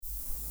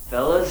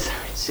Fellas,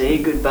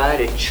 say goodbye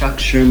to Chuck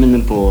Sherman the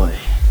boy.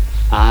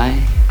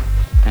 I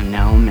am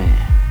now a man.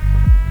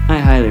 I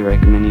highly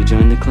recommend you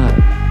join the club.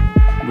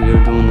 We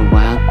are doing the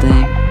wild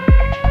thing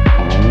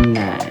all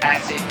night.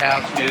 Acid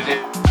house music.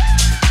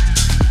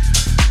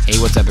 Hey,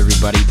 what's up,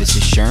 everybody? This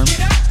is Sherm.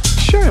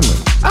 Sherman,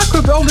 I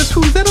cook all this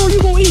food. Is that all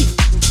you gonna eat?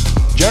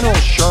 General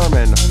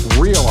Sherman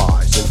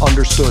realized and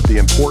understood the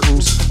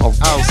importance of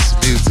house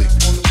music.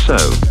 So,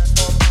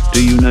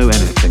 do you know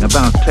anything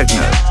about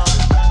techno?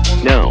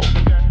 No.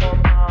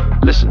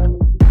 Listen.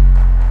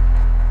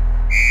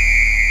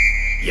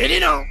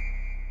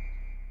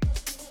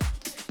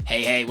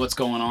 Hey, what's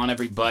going on,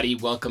 everybody?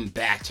 Welcome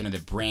back to another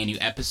brand new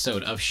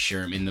episode of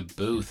Sherm in the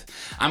Booth.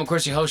 I'm, of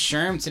course, your host,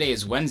 Sherm. Today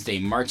is Wednesday,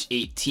 March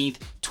 18th,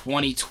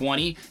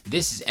 2020.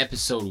 This is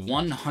episode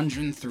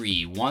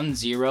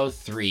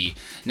 103.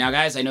 Now,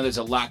 guys, I know there's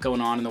a lot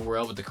going on in the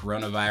world with the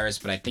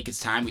coronavirus, but I think it's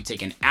time we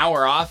take an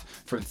hour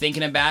off from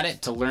thinking about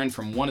it to learn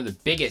from one of the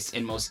biggest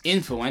and most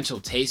influential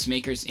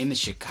tastemakers in the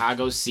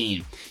Chicago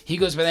scene. He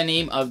goes by the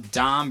name of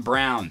Dom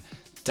Brown.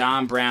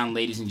 Dom Brown,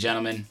 ladies and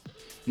gentlemen.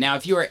 Now,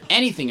 if you are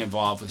anything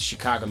involved with the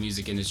Chicago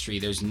music industry,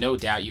 there's no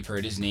doubt you've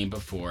heard his name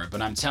before,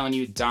 but I'm telling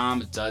you,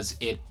 Dom does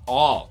it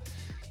all.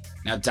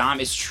 Now, Dom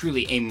is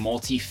truly a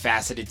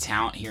multifaceted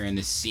talent here in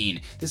this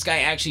scene. This guy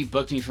actually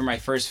booked me for my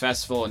first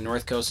festival at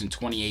North Coast in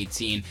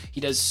 2018.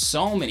 He does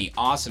so many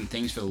awesome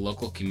things for the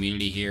local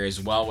community here as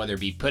well, whether it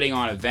be putting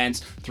on events,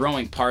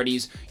 throwing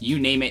parties, you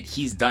name it,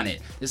 he's done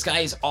it. This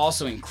guy is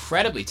also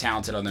incredibly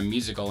talented on the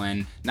musical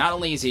end. Not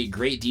only is he a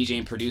great DJ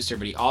and producer,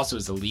 but he also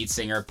is the lead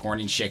singer of Porn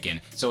and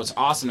Chicken. So it's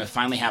awesome to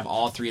finally have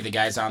all three of the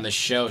guys on the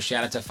show.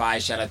 Shout out to Fi,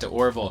 shout out to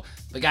Orville.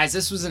 But guys,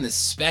 this was an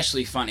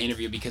especially fun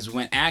interview because we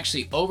went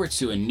actually over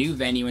to a new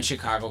venue in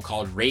Chicago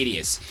called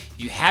Radius. If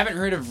you haven't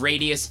heard of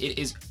Radius, it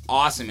is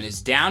awesome. It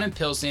is down in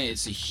Pilsen.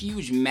 It's a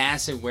huge,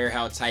 massive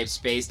warehouse type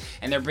space,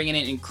 and they're bringing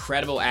in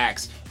incredible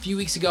acts. A few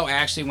weeks ago, I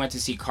actually went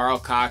to see Carl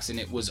Cox, and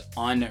it was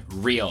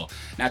unreal.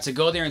 Now, to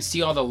go there and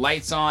see all the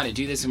lights on and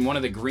do this in one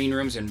of the green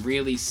rooms and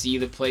really see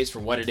the place for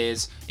what it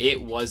is,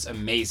 it was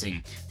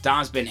amazing.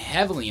 Dom's been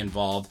heavily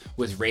involved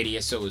with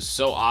Radius, so it was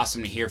so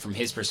awesome to hear from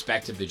his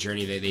perspective the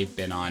journey that they've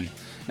been on.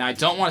 Now, I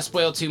don't want to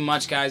spoil too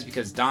much, guys,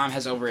 because Dom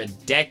has over a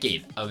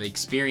decade of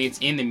experience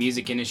in the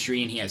music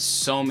industry, and he has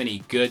so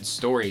many good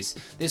stories.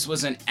 This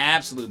was an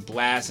absolute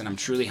blast, and I'm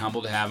truly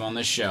humbled to have him on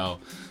the show.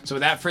 So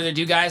without further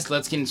ado, guys,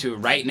 let's get into it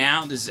right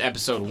now. This is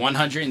episode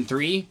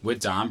 103 with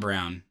Dom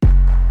Brown.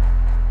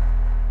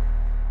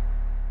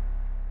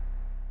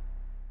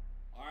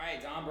 All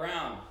right, Dom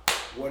Brown.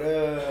 What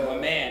up? My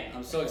man,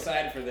 I'm so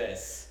excited for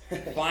this.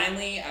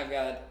 Finally, I've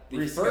got the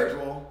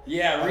reschedule.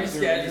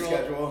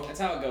 Reschedule. That's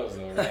how it goes,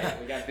 though,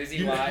 right? We got busy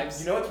lives.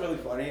 You know what's really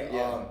funny?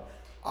 Yeah.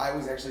 I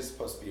was actually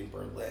supposed to be in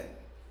Berlin.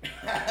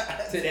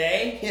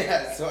 Today?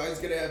 Yeah, so I was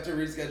going to have to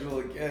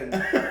reschedule again.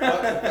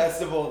 But the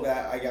festival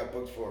that I got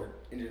booked for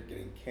ended up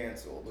getting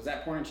canceled. Was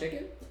that Porn and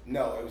Chicken?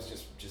 No, it was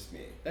just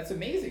me. That's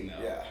amazing,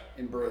 though. Yeah.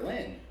 In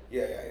Berlin.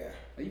 Yeah.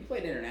 Well, you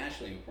played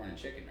internationally with Porn and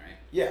Chicken, right?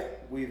 Yeah,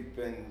 we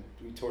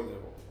toured the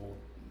whole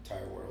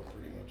entire world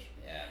pretty much.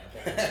 Yeah,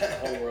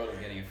 the whole world is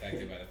getting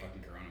affected by the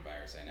fucking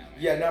coronavirus right now, man.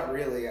 Yeah, not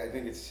really. I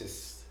think it's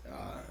just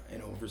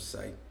an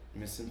oversight,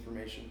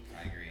 misinformation.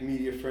 I agree.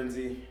 Media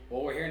frenzy.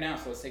 Well, we're here now,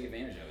 so let's take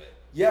advantage of it.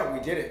 Yeah, we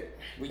did it.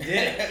 We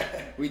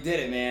did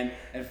it, man.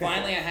 And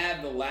finally, I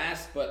had the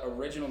last but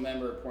original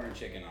member of Porn and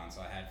Chicken on.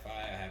 So I had Fi,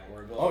 I had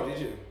Orville. Oh, did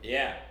you?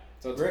 Yeah.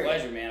 So it's Great. a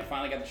pleasure, man. I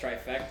finally got the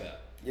trifecta.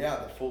 Yeah,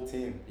 the full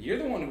team. You're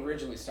the one who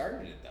originally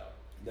started it, though.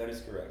 That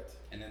is correct.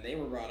 And then they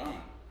were brought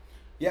on.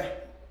 Yeah,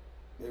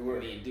 they were.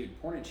 I mean, dude,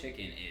 Porn and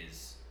Chicken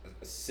is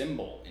a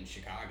symbol in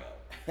Chicago.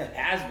 It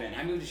has been.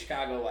 I moved to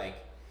Chicago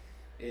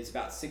it's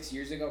about 6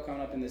 years ago,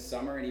 coming up in this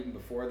summer, and even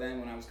before then,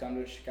 when I was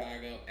coming to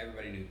Chicago,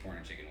 everybody knew who Porn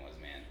and Chicken was,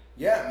 man.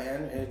 Yeah,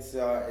 man.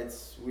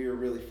 We were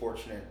really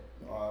fortunate.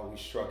 We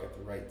struck at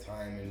the right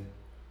time,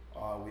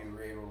 and we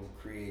were able to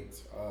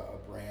create a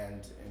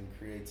brand and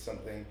create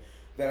something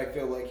that I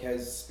feel like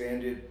has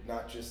expanded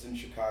not just in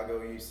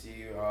Chicago. You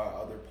see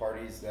other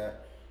parties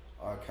that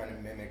kind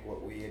of mimic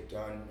what we had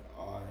done,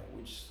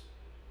 which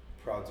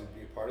proud to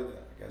be a part of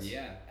that, I guess.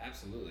 Yeah,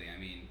 absolutely. I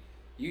mean,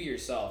 you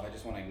yourself, I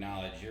just want to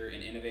acknowledge, you're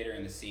an innovator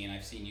in the scene.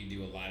 I've seen you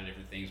do a lot of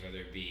different things, whether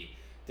it be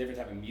different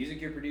type of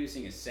music you're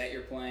producing, a set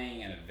you're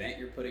playing, an event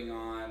you're putting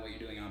on, what you're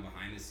doing on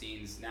behind the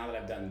scenes. Now that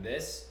I've done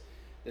this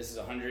is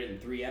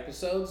 103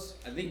 episodes.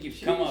 I think you've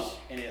come up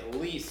in at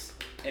least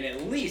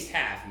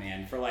half,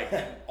 man, for like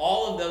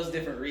all of those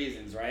different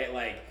reasons, right?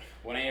 Like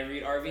when I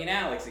interviewed RV and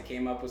Alex, it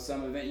came up with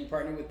some event you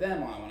partnered with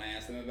them on. When I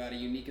asked them about a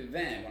unique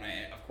event. When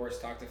I, of course,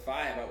 talked to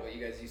Fi about what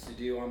you guys used to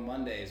do on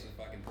Mondays with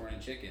fucking Porn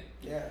and Chicken.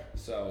 Yeah.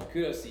 So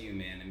kudos to you,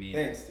 man. I mean,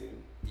 thanks, dude.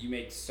 You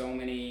make so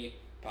many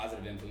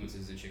positive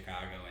influences in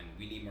Chicago, and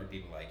we need more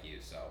people like you.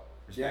 So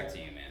respect to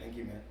you, man. Thank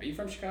you, man. Are you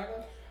from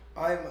Chicago?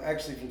 I'm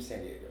actually from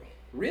San Diego.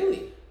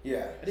 Really?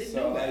 Yeah. I didn't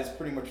know that. I was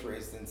pretty much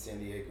raised in San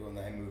Diego, and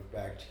then I moved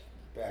back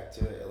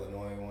to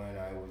Illinois when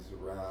I was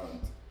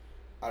around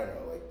I don't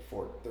know, like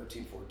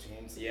 13,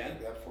 14, something Yeah.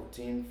 like that,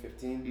 14,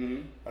 15.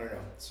 Mm-hmm. I don't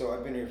know. So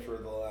I've been here for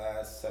the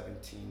last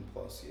 17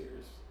 plus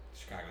years.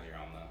 Chicago's your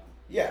home though.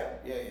 Yeah.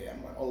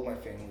 All of my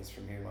family's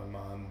from here. My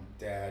mom,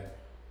 dad,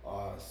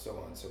 so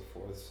on and so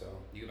forth. So.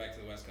 You go back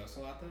to the West Coast a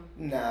lot though?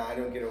 Nah, I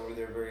don't get over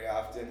there very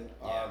often.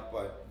 Yeah.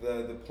 But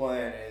the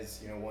plan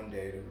is, one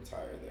day to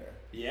retire there.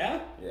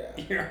 Yeah? Yeah.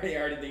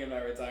 You're already thinking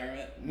about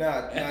retirement?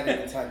 Not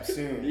anytime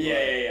soon.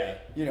 Yeah.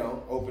 But,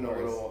 open a Of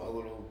course.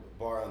 little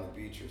bar on the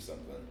beach or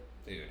something.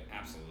 Dude,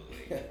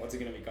 absolutely. What's it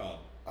gonna be called?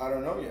 I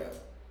don't know yet.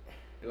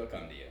 It'll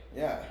come to you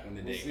Yeah. when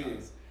the we'll day see.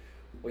 comes.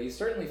 Well, you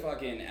certainly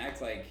fucking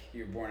act like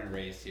you're born and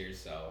raised here,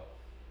 so.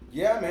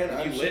 Yeah, man. You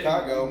I'm live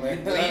Chicago, in, man.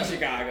 You bleed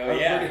Chicago,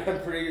 yeah. I'm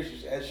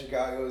pretty as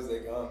Chicago as they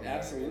come. you know what I mean?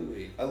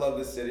 Absolutely. I love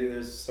the city.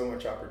 There's so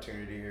much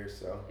opportunity here.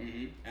 So.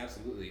 Mm-hmm.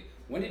 Absolutely.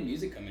 When did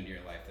music come into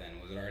your life then?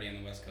 Was it already on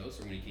the West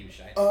Coast or when you came to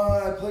Chi?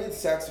 I played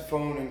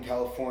saxophone in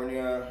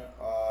California.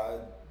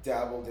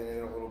 Dabbled in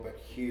it a little bit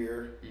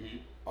here.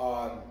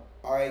 Mm-hmm.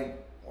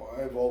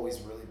 I've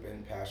always really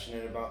been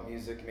passionate about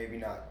music. Maybe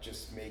not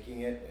just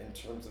making it in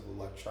terms of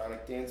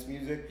electronic dance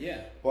music.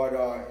 Yeah. But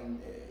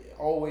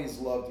always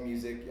loved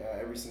music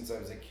ever since I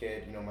was a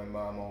kid. My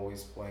mom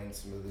always playing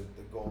some of the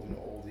golden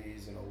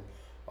oldies and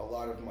a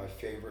lot of my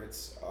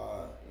favorites.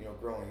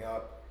 Growing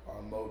up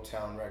on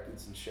Motown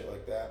records and shit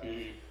like that.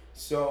 Mm-hmm.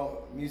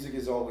 So music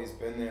has always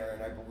been there,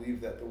 and I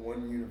believe that the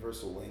one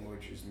universal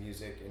language is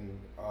music. And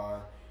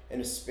in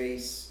a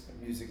space,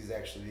 music is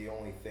actually the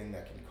only thing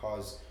that can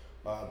cause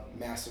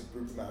massive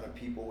group amount of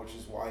people, which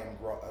is why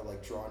I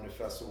like drawn to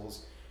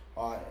festivals.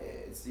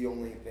 It's the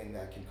only thing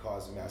that can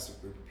cause a massive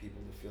group of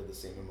people to feel the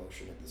same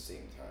emotion at the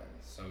same time.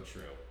 So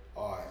true.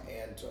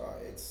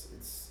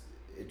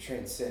 It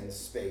transcends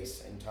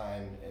space and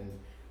time, and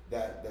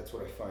that's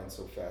what I find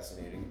so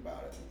fascinating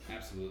about it.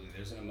 Absolutely.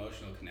 There's an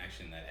emotional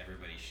connection that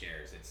everybody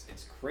shares.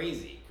 It's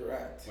crazy.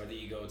 Correct. Whether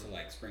you go to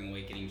like Spring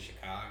Awakening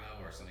Chicago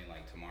or something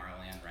like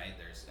Tomorrowland, right?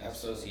 There's an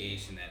Absolutely.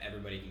 association that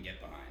everybody can get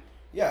behind.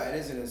 Yeah, it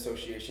is an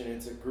association.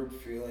 It's a group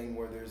feeling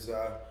where there's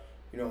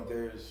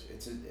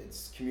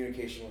it's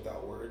communication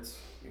without words.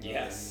 You know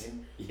Yes. what I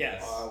mean?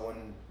 Yes.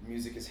 When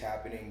music is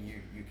happening,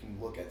 you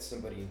can look at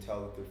somebody and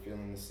tell that they're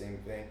feeling the same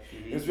thing.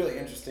 Mhm. It was really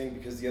interesting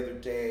because the other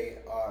day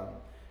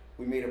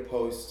we made a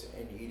post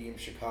in EDM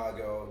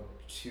Chicago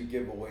to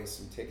give away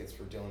some tickets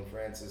for Dylan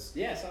Francis.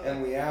 Yeah, I saw that.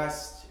 And we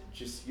asked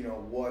just,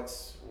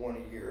 what's one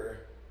of your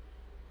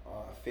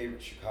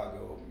favorite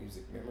Chicago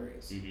music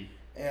memories? Mhm.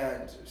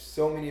 And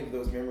so many of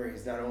those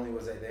memories, not only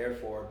was I there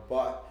for,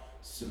 but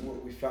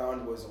what we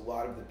found was a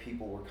lot of the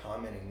people were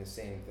commenting the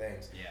same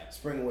things. Yeah.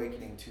 Spring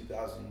Awakening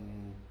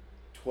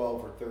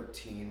 2012 or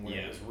 13 when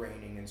Yeah. it was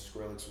raining and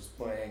Skrillex was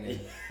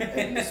playing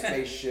and the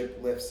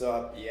spaceship lifts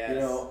up. Yes.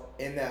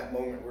 In that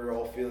moment we were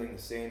all feeling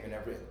the same, and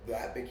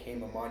that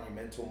became a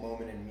monumental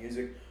moment in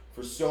music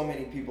for so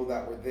many people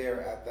that were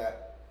there at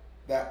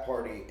that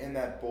party in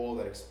that bowl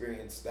that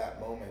experienced that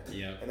moment.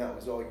 Yeah. And that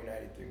was all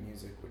united through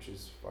music, which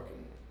is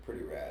fucking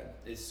pretty rad.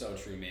 It's so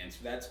true, man.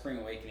 So that Spring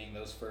Awakening,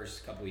 those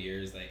first couple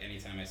years, like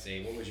anytime I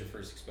say, what was your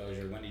first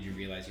exposure? When did you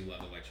realize you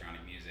loved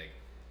electronic music?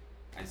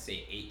 I'd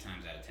say 8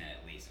 times out of 10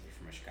 at least if you're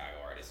from a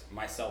Chicago artist,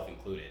 myself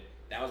included.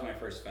 That was my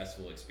first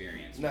festival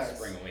experience with Nice.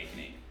 Spring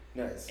Awakening.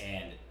 Nice.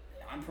 And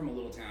I'm from a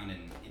little town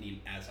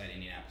outside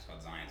Indianapolis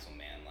called Zionsville,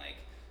 man. Like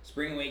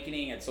Spring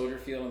Awakening at Soldier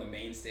Field on the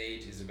main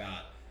stage is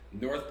about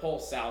North Pole,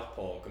 South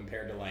Pole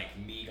compared to like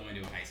me going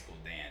to a high school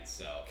dance.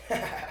 So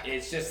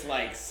it's just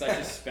like such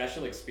a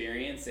special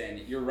experience. And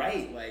you're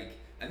right, like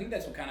I think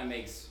that's what kind of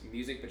makes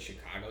music but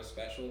Chicago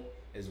special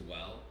as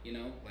well,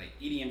 like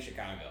EDM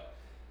Chicago.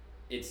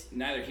 It's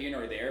neither here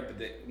nor there, but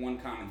the one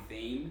common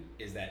theme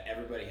is that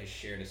everybody has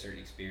shared a certain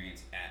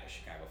experience at a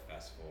Chicago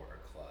festival or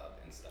club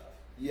and stuff.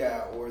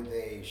 Yeah, or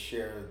they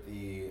share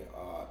the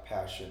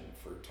passion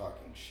for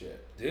talking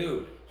shit.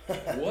 Dude,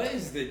 what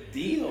is the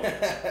deal?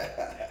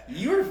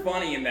 You were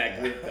funny in that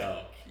group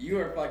though. You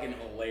are fucking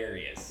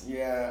hilarious.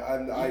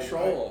 Yeah, You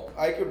troll.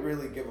 I could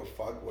really give a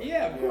fuck what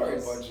Yeah, of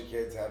course. a bunch of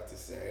kids have to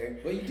say.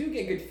 But you do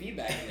get good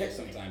feedback in there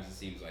sometimes, it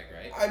seems like,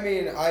 right? I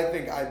mean, I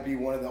think I'd be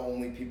one of the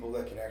only people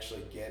that can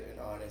actually get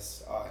an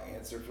honest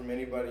answer from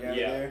anybody out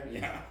there.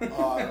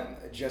 Yeah.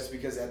 Just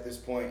because at this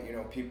point,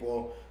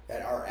 people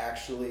that are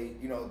actually,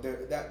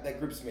 that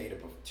group's made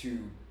up of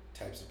 2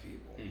 types of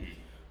people.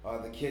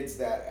 Mm-hmm. The kids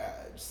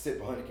that sit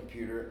behind a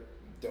computer,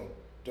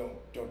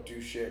 don't do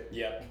shit.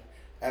 Yep.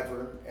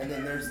 Ever. And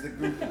then there's the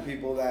group of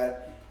people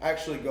that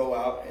actually go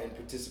out and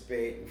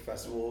participate in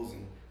festivals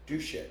and do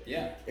shit.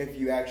 Yeah. If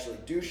you actually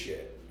do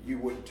shit, you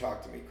wouldn't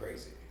talk to me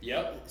crazy.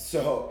 Yep.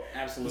 So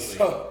Absolutely.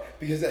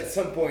 Because at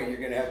some point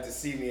you're gonna have to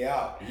see me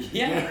out.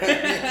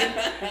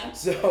 Yeah.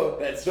 So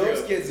That's those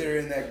true. kids that are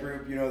in that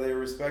group, they're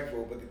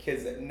respectful, but the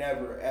kids that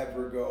never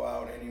ever go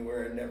out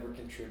anywhere and never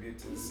contribute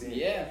to the scene,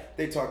 Yeah.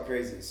 they talk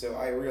crazy. So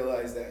I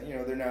realize that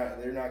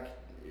they're not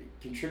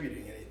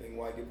contributing anything.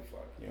 Why give a fuck?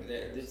 Who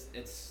cares?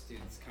 It's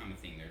a common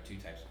thing. There are 2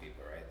 types of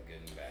people, right? The good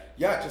and the bad.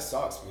 Yeah, it just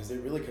sucks because they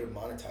really could have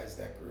monetized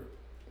that group.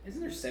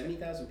 Isn't there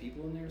 70,000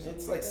 people in there or something?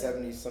 It's like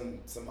 70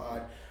 some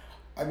odd.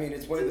 I mean,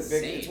 it's one of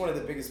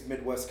the biggest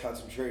Midwest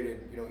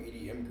concentrated,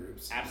 EDM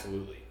groups.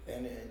 Absolutely.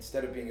 And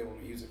instead of being able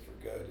to use it for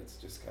good, it's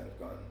just kind of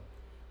gone.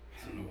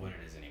 I don't know what it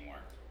is anymore.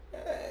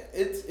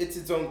 It's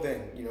its own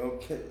thing,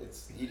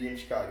 It's EDM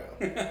Chicago.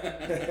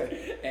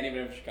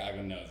 Anybody from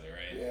Chicago knows it,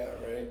 right? Yeah,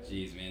 right.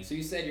 Jeez, man. So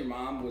you said your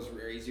mom was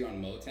raised you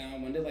on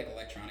Motown. When did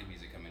electronic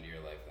music come into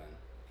your life then?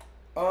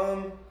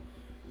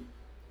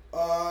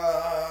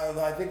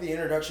 I think the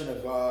introduction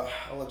of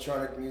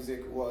electronic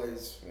music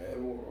was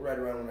right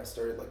around when I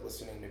started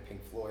listening to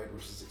Pink Floyd,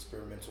 which is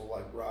experimental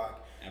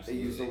rock.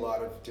 Absolutely. They used a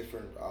lot of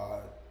different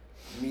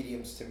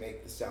mediums to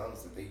make the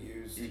sounds that they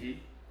used. Mm-hmm.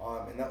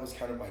 And that was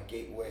kind of my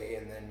gateway,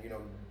 and then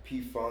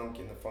P-Funk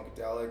and the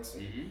Funkadelics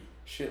and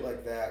shit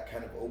like that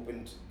kind of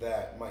opened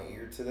my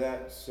ear to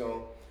that.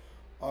 So,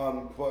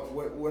 but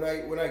when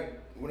I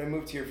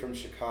moved here from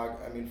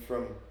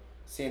from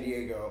San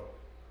Diego,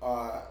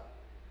 I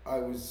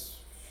was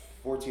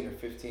 14 or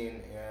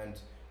 15, and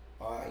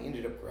I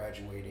ended up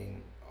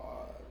graduating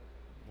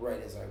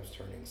right as I was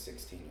turning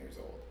 16 years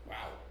old.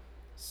 Wow.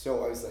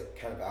 So I was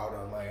kind of out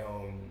on my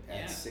own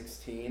at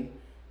 16.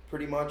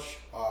 Pretty much,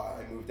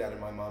 I moved out of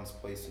my mom's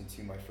place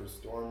into my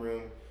first dorm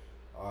room,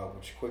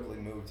 which quickly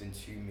moved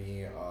into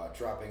me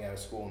dropping out of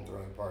school and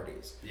throwing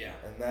parties. Yeah.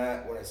 And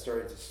that, when I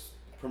started to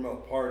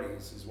promote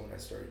parties, is when I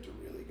started to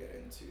really get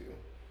into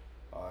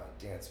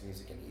dance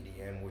music and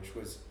EDM, which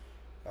was,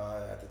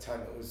 at the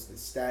time, it was the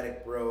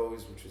Static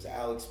Bros, which was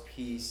Alex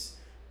Peace,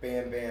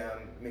 Bam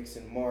Bam, Mix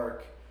and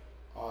Mark.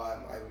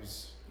 I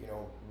was,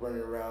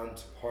 running around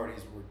to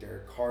parties with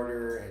Derek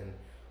Carter and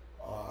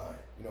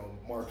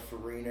Mark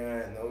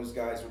Farina, and those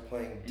guys were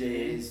playing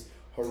Days,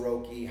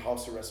 Hiroki,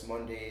 House Arrest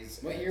Mondays.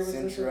 What year was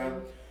this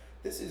around?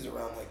 This is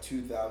around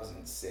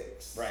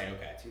 2006. Right,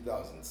 okay.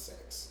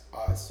 2006.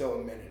 So a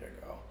minute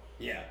ago.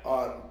 Yeah.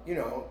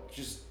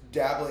 Just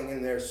dabbling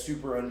in there,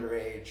 super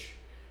underage,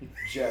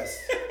 just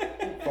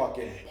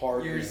fucking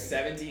partying. You were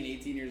 17,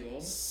 18 years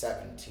old?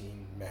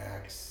 17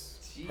 max.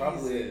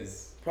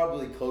 Jesus.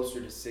 Probably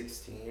closer to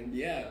 16.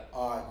 Yeah.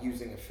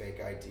 Using a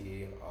fake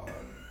ID.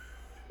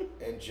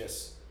 And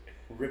just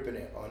ripping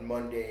it on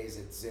Mondays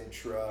at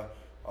Zintra,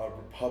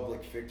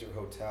 Republic Victor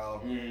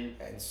Hotel.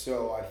 Mm-hmm. And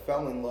so I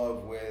fell in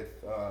love with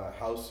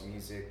house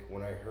music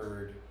when I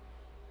heard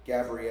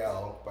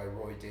Gabrielle by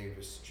Roy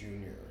Davis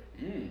Jr.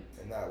 And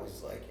that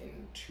was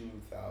in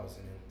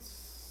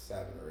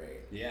 2007 or 8.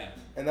 Yeah.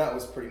 And that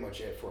was pretty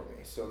much it for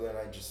me. So then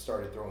I just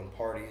started throwing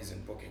parties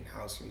and booking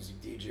house music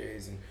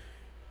DJs. And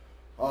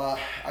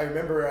I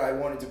remember I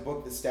wanted to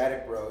book the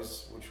Static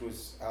Bros, which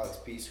was Alex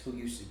Peace, who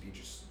used to be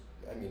just,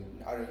 I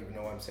don't even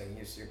know what I'm saying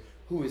used to,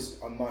 who is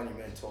a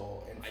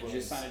monumental influence. I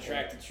just signed a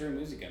track to True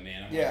Musica,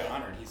 man. I'm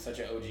honored. He's such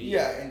an OG.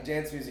 Yeah, and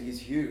dance music is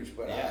huge.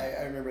 But yeah.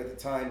 I remember at the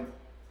time,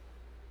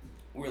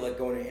 we were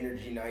going to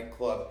Energy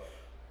Nightclub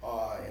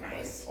and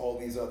nice. All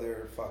these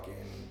other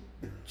fucking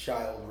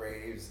child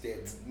raves. They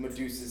had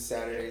Medusa's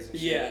Saturdays and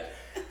shit. Yeah.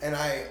 And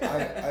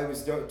I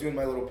was doing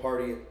my little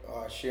party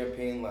at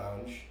Champagne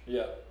Lounge.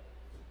 Yeah.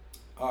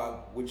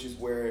 Which is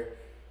where,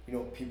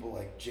 people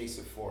like Jay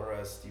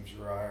Sephora, Steve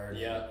Gerrard,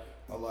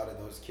 a lot of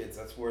those kids,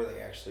 that's where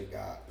they actually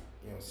got,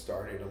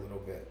 started a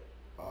little bit.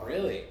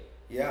 Really?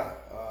 Yeah.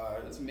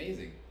 That's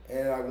amazing.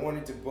 And I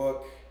wanted to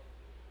book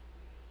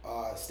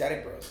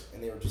Static Bros,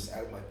 and they were just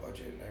out of my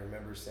budget. And I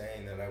remember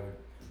saying that I would,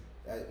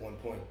 at one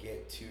point,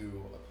 get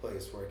to a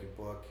place where I could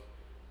book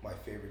my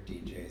favorite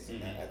DJs.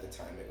 And at the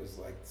time, it was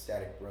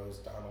Static Bros,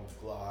 Donald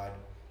Glod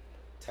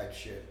type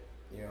shit,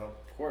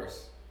 Of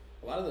course.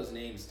 A lot of those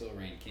names still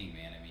reign king,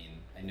 man.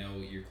 I know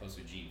you're close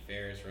with Gene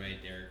Ferris,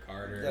 right? Derek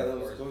Carter. Yeah,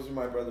 those are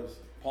my brothers.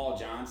 Paul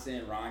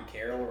Johnson, Ron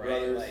Carroll, right?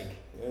 Brothers.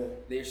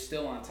 They're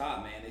still on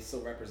top, man. They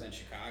still represent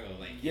Chicago.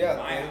 In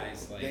my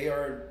eyes, they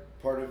are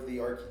part of the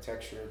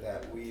architecture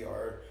that we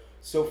are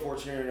so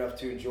fortunate enough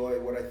to enjoy.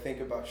 What I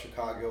think about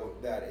Chicago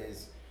that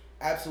is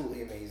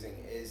absolutely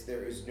amazing is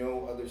there is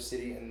no other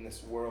city in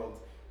this world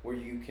where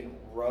you can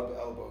rub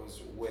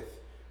elbows with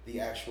the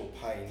actual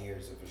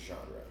pioneers of a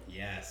genre.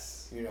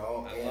 Yes. And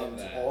love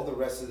that. all the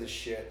rest of the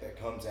shit that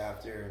comes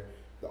after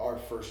our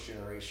first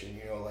generation,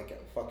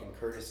 fucking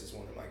Curtis is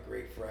one of my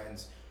great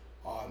friends.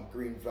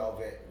 Green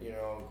Velvet,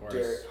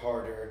 Derek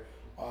Carter,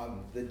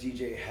 the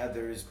DJ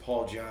Heathers,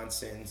 Paul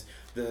Johnsons,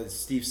 the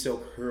Steve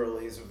Silk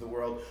Hurleys of the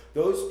world.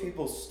 Those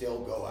people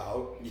still go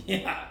out.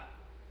 Yeah.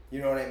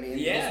 You know what I mean?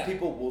 Yeah. Those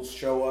people will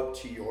show up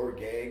to your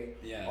gig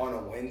on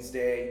a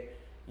Wednesday.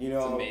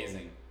 It's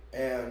amazing.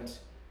 And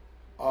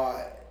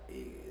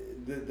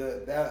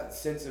that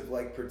sense of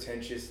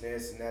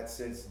pretentiousness and that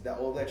sense that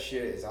all that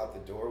shit is out the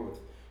door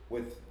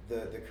with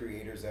the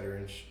creators that are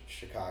in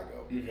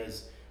Chicago,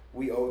 because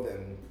we owe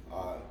them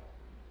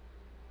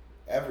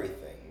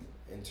everything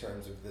in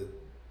terms of the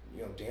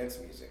dance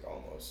music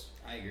almost.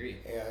 I agree.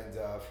 And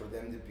for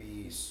them to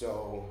be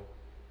so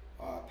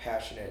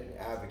passionate and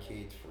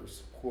advocate for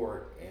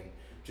support and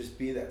just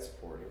be that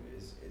supportive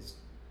is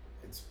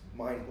it's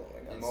mind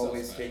blowing. I'm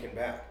always taken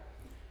back.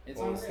 It's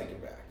always unreal.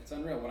 taken back. It's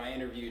unreal. When I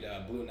interviewed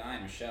Blue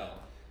Nine, Michelle,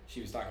 she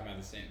was talking about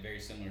the same,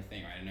 very similar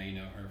thing, right? I know you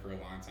know her for a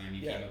long time.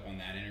 You came up on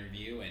that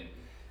interview, and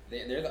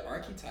They're the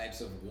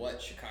archetypes of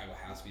what Chicago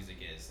house music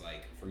is,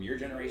 like from your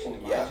generation to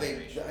my Yeah,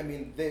 generation. I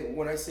mean,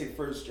 when I say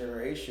first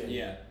generation,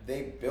 Yeah.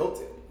 they built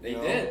it. They you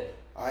know? did.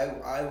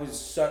 I was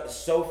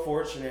so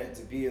fortunate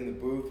to be in the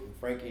booth with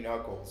Frankie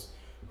Knuckles,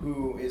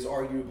 who is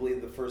arguably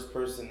the first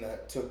person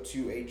that took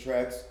 2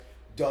 8-tracks,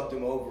 dubbed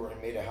them over, and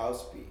made a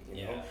house beat.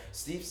 You know, Yeah.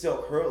 Steve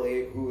Silk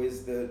Hurley, who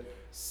is the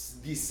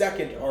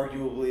second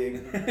arguably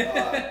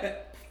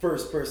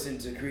first person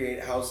to create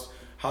house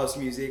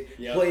music,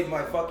 Yep. played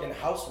my fucking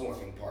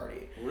housewarming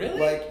party. Really?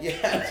 Like,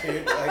 yeah,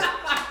 dude. Like,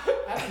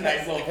 That's a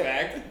nice little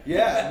fact.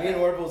 yeah, me and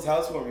Orville's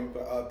housewarming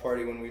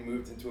party when we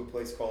moved into a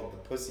place called the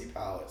Pussy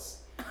Palace.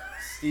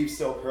 Steve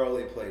Silk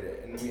Hurley played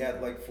it, and we had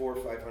like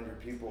 400 or 500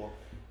 people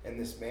in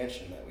this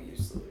mansion that we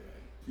used to live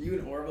in. You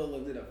and Orville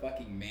lived in a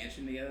fucking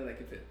mansion together that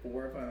could fit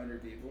 400 or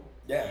 500 people?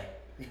 Yeah.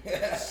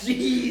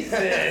 Jesus!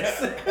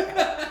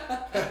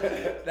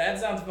 That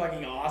sounds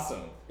fucking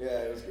awesome. Yeah,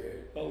 it was great.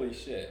 Holy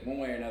shit. One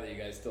way or another, you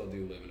guys still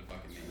do live in a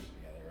fucking mansion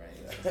together, right?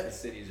 It's just, the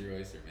city's your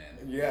oyster,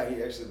 man. Yeah,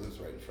 he actually lives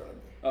right in front of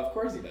me. Of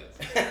course he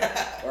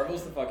does.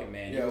 Orville's the fucking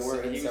man. Yeah,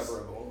 we're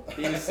inseparable.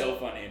 He was so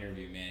fun to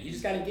interview, man. He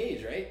just got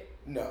engaged, right?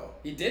 No.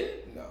 He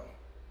didn't? No.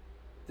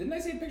 Didn't I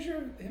see a picture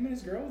of him and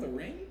his girl with a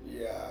ring?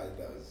 Yeah,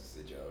 that was just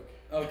a joke.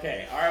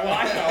 Okay, alright, well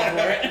I fell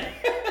for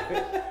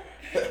it.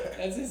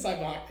 That's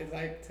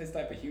his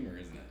type of humor,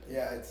 isn't it?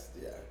 Yeah, it's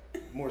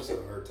more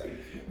so her type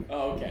of humor.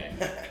 Oh, okay.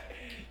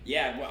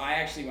 Yeah, well, I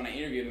actually, when I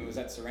interviewed him, it was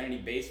at Serenity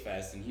Bass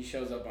Fest, and he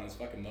shows up on his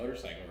fucking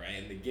motorcycle, right?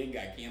 And the gig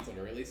got canceled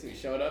early, so he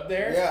showed up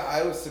there. Yeah,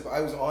 I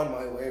was on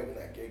my way when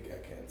that gig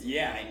got canceled.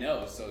 Yeah, I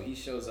know. So he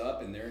shows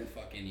up, and they're in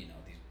fucking, these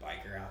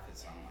biker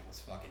outfits. I'm like, let's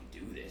fucking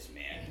do this,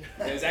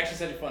 man. It was actually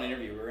such a fun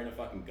interview. We were in a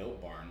fucking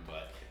goat barn,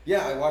 but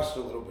Yeah, I watched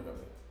a little bit of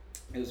it.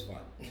 it was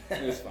fun.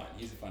 It was fun.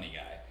 He's a funny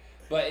guy.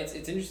 But it's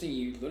interesting.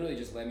 You literally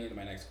just led me into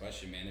my next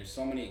question, man. There's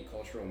so many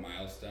cultural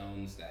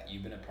milestones that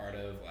you've been a part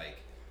of, like,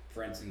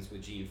 for instance,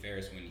 with Gene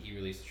Ferris, when he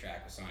released a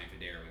track with Sonny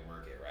Fodera, We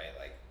Work It, right?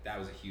 Like, that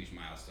was a huge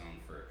milestone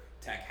for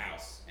tech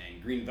house.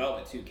 And Green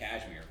Velvet, too,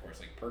 Cashmere, of course,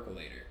 like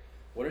Percolator.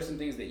 What are some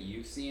things that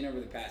you've seen over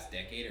the past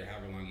decade or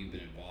however long you've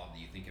been involved that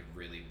you think have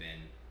really been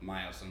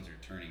milestones or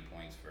turning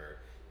points for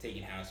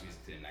taking house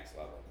music to the next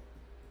level?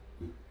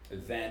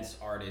 Events,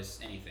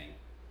 artists, anything.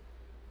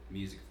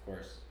 Music, of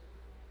course.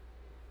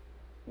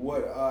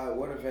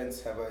 What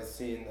events have I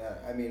seen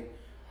that? I mean,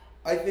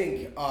 I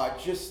think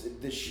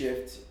just the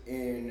shift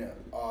in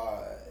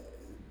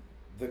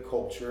the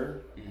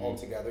culture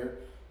altogether,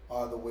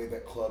 the way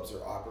that clubs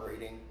are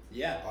operating,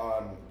 Yeah.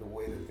 the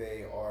way that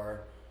they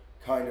are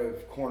kind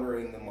of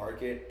cornering the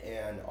market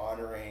and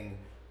honoring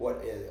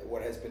what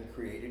has been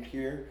created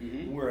here,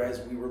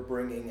 whereas we were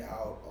bringing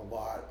out a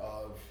lot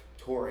of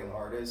touring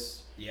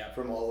artists Yeah.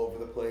 from all over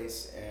the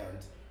place, and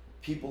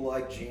people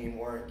like Gene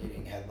weren't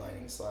getting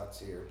headlining slots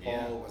here. Paul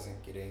Yeah.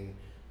 wasn't getting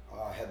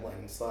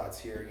headlining slots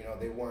here. You know,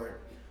 they weren't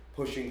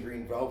pushing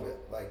Green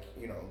Velvet like,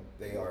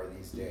 they are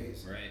these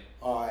days. Right.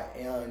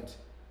 And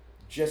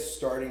just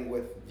starting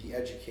with the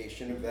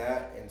education of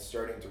that and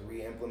starting to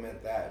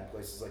re-implement that in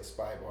places like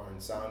Spy Bar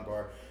and Sound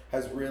Bar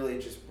has really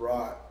just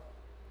brought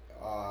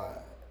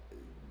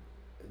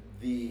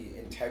the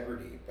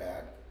integrity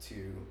back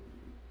to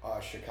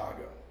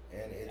Chicago.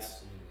 And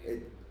it's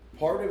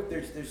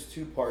there's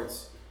two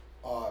parts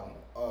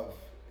of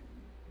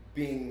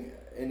being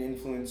an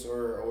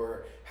influencer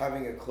or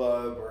having a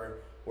club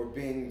or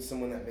being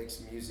someone that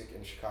makes music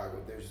in Chicago.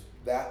 There's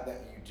that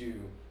you do,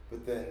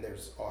 but then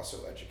there's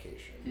also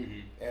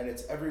education. And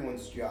it's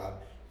everyone's job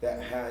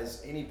that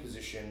has any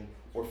position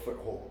or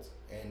foothold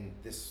in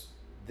this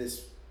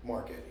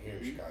market here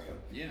in Chicago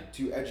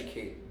to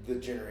educate the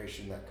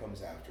generation that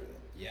comes after them.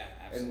 Yeah,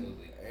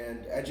 absolutely.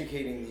 And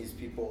educating these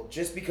people,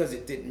 just because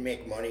it didn't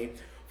make money,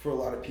 for a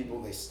lot of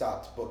people, they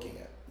stopped booking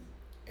it.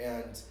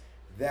 And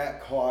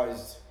that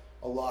caused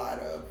a lot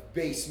of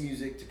bass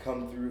music to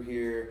come through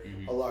here,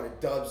 a lot of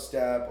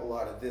dubstep, a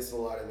lot of this, a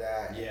lot of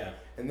that. Yeah.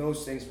 And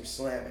those things were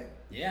slamming.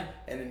 Yeah.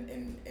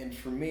 And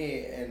for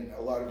me and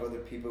a lot of other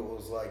people, it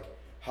was like,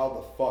 how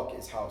the fuck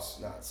is house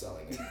not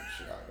selling in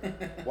Chicago?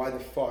 Why the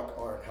fuck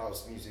aren't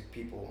house music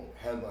people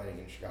headlining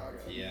in Chicago?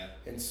 Yeah.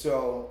 And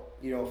so,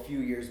 a few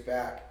years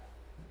back,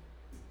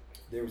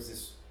 there was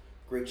this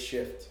great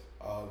shift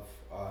of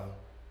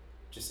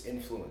just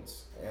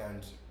influence,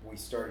 and we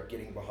started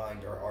getting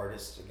behind our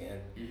artists again,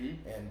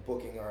 and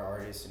booking our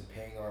artists and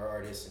paying our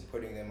artists and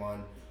putting them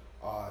on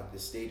the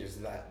stages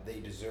that they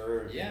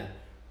deserve. Yeah. And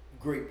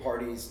great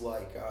parties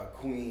like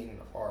Queen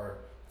are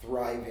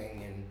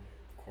thriving, and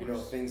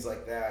things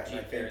like that. Gene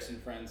and Ferris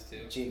and Friends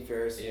too. Gene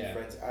Ferris and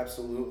Friends,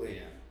 absolutely.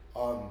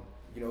 Yeah.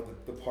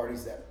 The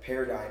parties that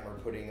Paradigm are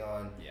putting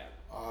on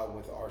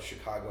with our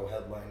Chicago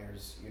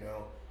headliners,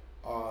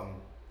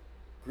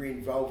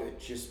 Green Velvet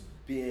just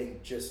being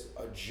just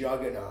a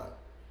juggernaut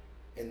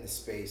in the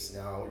space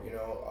now,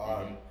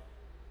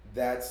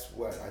 that's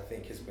what I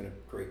think has been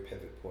a great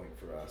pivot point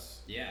for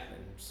us. Yeah.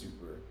 And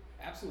super.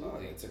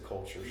 Absolutely. It's a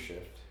culture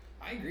shift.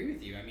 I agree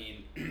with you. I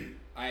mean,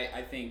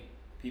 I think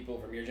people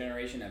from your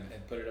generation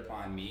have put it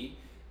upon me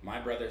my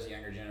brother's a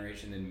younger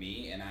generation than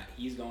me, and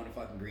he's going to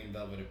fucking Green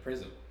Velvet at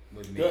Prism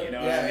with me. Good. You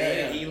know Yeah, what I mean?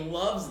 yeah. He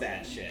loves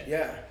that shit.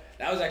 Yeah.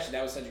 That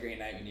was such a great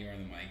night when you were on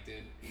the mic,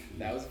 dude.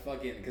 That was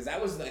fucking, because I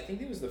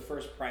think it was the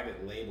first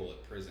private label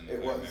at Prism, if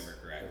I remember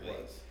correctly.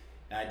 It was.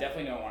 And I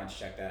definitely don't want to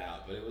check that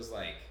out, but it was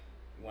like,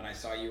 when I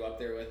saw you up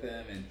there with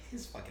him, and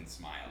his fucking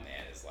smile,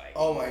 man, is like...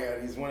 Oh my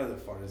god, he's one of the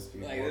funnest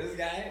people. Like, this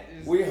guy...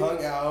 We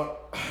hung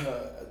out,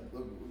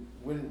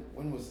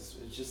 when was this?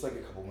 It was just like a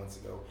couple months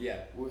ago. Yeah.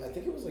 I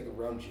think it was like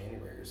around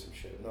January or some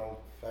shit. No,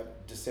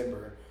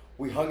 December.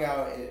 We hung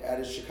out at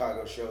his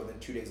Chicago show, then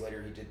 2 days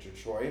later he did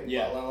Detroit,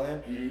 Yeah. La La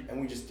Land, Mhm. and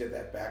we just did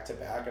that back to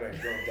back, and I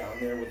drove down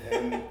there with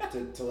him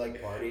to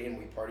like party, and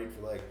we partied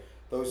for like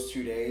those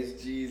 2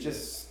 days. Jesus.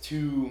 Just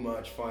too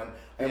much fun.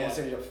 I almost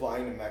ended up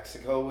flying to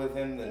Mexico with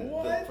him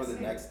for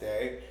the next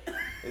day.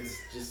 It's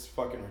just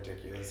fucking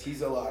ridiculous.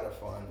 He's a lot of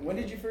fun. When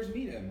did you first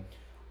meet him?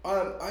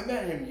 I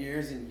met him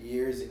years and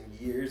years and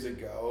years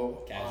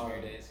ago.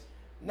 Cashmere days?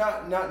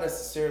 Not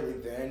necessarily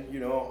then, you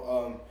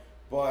know,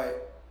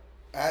 but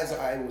as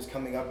I was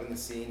coming up in the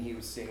scene, he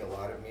was seeing a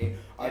lot of me. Yeah.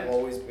 I've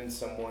always been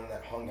someone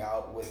that hung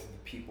out with the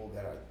people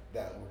that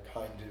were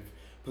kind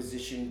of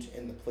positioned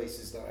in the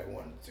places that I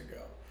wanted to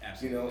go.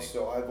 Absolutely. You know,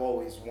 so I've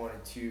always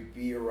wanted to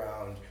be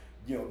around,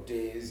 you know,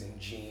 Diz and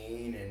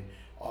Gene and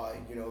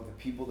you know, the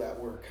people that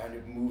were kind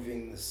of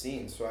moving the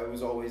scene. So I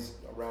was always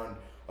around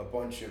a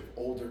bunch of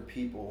older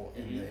people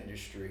in the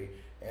industry,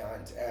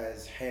 and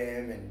as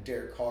him and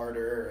Derek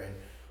Carter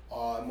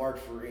and Mark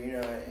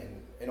Farina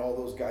and all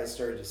those guys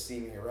started to see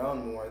me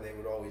around more, they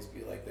would always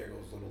be like, there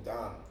goes little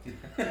Dom. You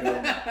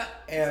know?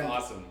 That's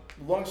awesome.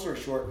 Long story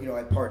short, you know,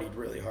 I partied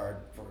really hard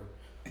for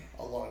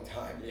a long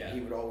time. Yeah.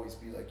 He would always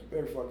be like, you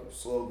better fucking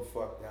slow the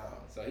fuck down.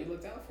 So he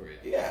looked out for you.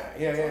 Yeah.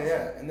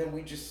 And then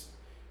we just,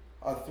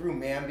 through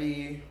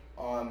Mamby,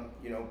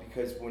 you know,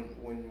 because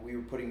when we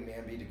were putting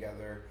Mamby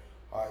together,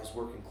 I was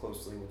working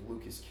closely with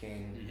Lucas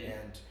King,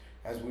 and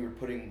as we were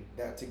putting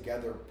that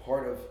together,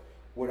 part of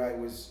what I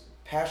was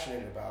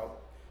passionate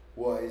about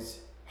was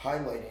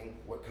highlighting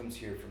what comes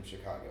here from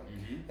Chicago,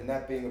 and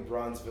that being a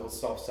Bronzeville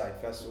Southside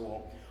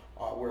Festival,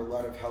 where a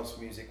lot of house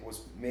music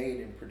was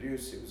made and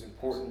produced. It was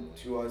important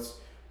to us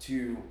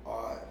to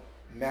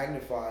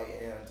magnify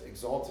and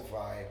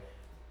exaltify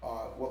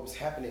what was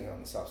happening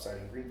on the South Side,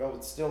 and Green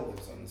Velvet still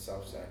lives on the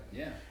South Side.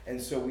 Yeah.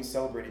 And so we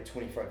celebrated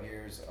 25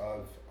 years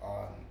of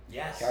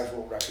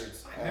Casual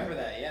Records. I remember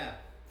that, yeah.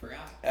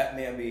 Forgot. At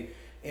Mamby.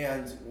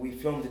 And we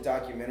filmed a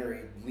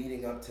documentary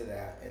leading up to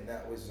that, and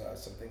that was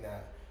something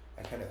that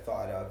I kind of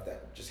thought of,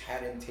 that just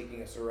had him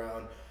taking us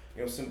around,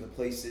 you know, some of the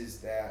places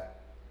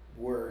that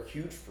were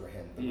huge for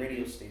him, the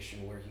radio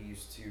station where he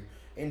used to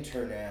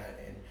intern at,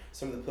 and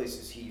some of the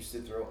places he used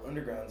to throw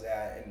undergrounds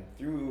at, and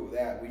through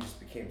that we just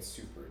became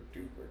super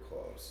duper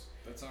close.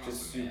 That's awesome,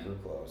 Just super man.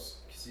 close,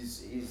 because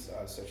he's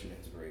such an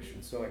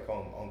inspiration. So I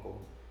call him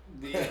Uncle.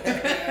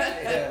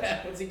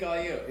 Yeah. What's he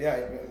call you? Yeah,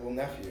 well,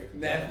 nephew.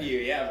 Nephew,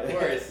 yeah, of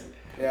course.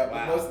 Yeah,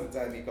 Wow. but most of the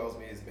time he calls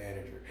me his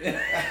manager.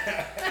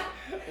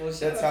 Well,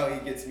 That's how he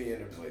gets me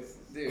into places.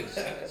 Dude,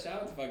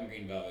 shout out to fucking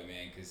Green Velvet,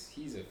 man, because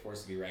he's a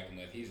force to be reckoned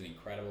with. He's an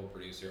incredible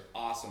producer,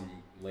 awesome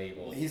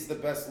label. He's the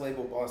best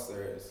label boss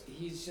there is.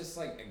 He's just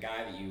like a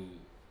guy that you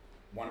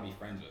want to be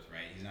friends with,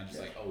 right? He's not just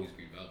like, oh, he's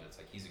Green Velvet. It's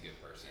like, he's a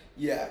good person.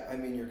 Yeah, I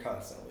mean, you're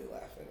constantly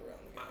laughing around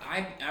the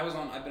guy.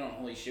 I've been on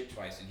Holy Ship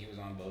twice, and he was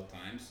on both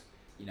times.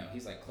 You know,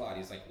 he's like Claude.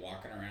 He's like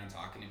walking around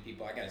talking to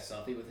people. I got a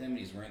selfie with him, and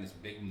he's wearing this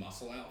big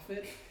muscle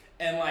outfit.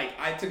 And like,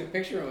 I took a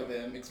picture with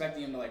him,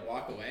 expecting him to like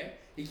walk away.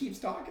 He keeps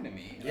talking to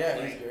me. And Yeah,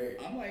 I'm he's like, great.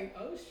 I'm like,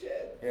 oh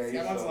shit. Yeah, This guy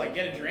he's wants so to like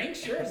get a drink,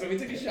 sure. So we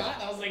took a shot,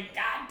 and I was like,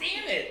 God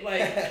damn it!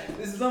 Like,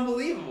 this is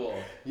unbelievable.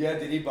 Yeah,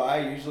 did he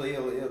buy? Usually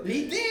he'll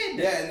He did.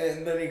 Yeah,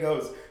 and then he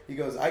goes,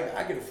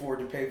 I can afford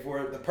to pay for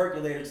it. The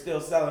percolator's still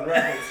selling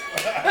records.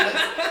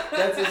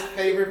 that's his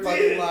favorite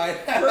fucking line.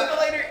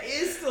 Percolator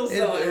is still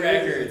selling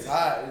records. It's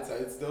hot.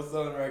 It's still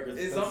selling records.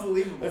 It's That's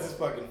unbelievable. That's his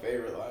fucking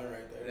favorite line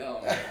right there.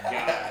 Oh my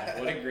god,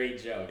 what a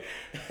great joke.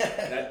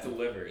 That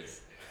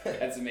delivers.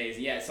 That's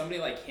amazing. Yeah, somebody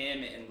like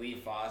him and Lee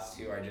Foss,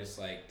 who are just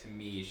like, to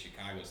me,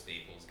 Chicago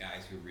staples,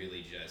 guys who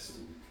really just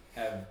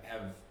have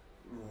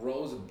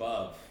rose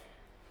above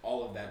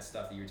all of that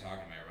stuff that you're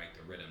talking about, right?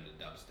 The rhythm,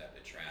 the dubstep,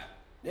 the trap.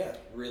 Yeah.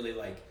 Really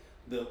like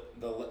the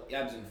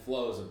ebbs and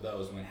flows of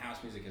those when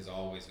house music has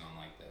always gone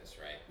like this,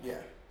 right?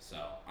 Yeah. So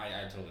I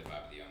totally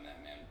vibe with you on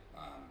that, man.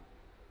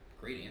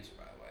 Great answer,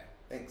 by the way.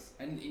 Thanks.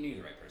 I knew you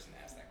were the right person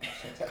to ask that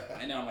question.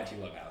 I know how much you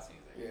love house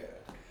music.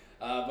 Yeah.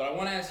 But I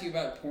want to ask you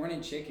about Porn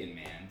and Chicken,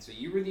 man. So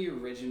you were the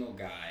original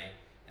guy,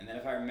 and then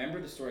if I remember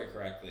the story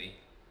correctly,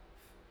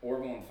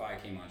 Orville and Phi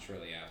came on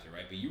shortly after,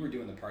 right? But you were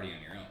doing the party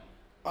on your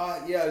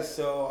own. Yeah,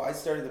 so I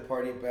started the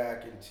party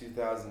back in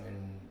 2000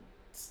 and...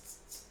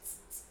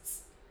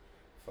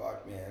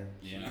 Fuck, man.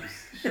 Yeah.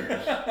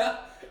 Jeez.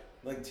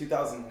 Like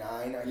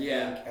 2009, I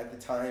think, at the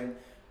time.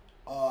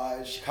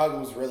 Chicago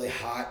was really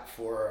hot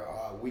for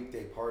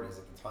weekday parties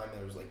at the time.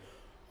 There was like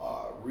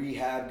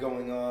Rehab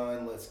going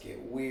on, Let's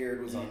Get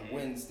Weird was on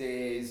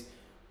Wednesdays.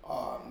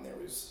 There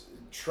was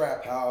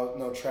Trap House.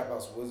 No, Trap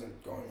House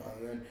wasn't going on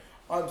then.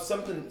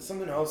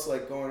 Something else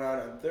like going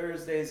on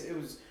Thursdays. It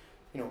was,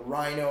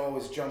 Rhino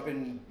was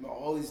jumping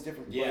all these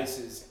different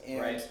places,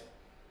 and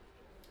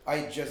I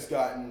had just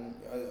gotten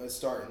a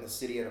start in the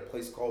city at a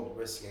place called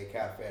Risque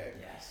Cafe.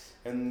 Yes.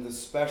 And the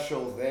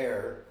special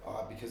there,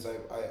 because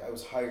I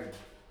was hired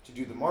to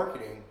do the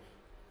marketing,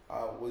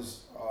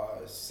 was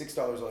 $6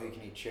 all you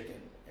can eat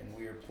chicken, and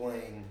we were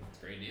playing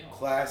Great deal.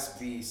 Class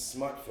B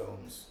smut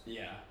films.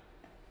 Yeah.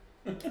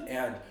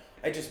 And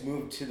I just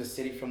moved to the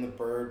city from the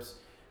burbs,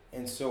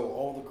 and so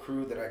all the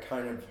crew that I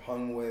kind of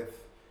hung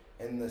with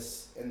in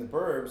the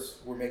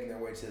burbs were making their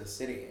way to the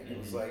city, and it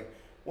was like,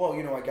 well,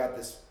 I got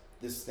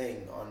this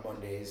thing on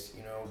Mondays,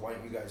 why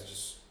don't you guys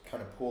just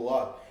kind of pull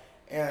up?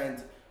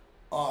 And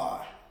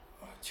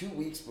 2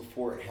 weeks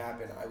before it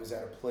happened, I was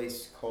at a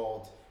place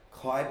called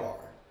Clybar,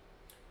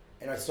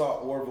 and I saw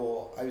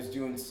Orville. I was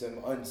doing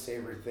some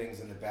unsavory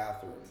things in the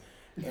bathroom,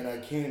 and I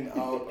came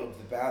out of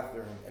the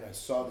bathroom and I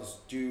saw this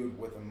dude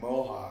with a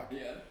mohawk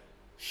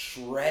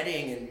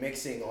shredding and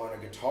mixing on a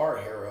Guitar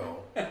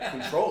Hero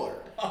controller.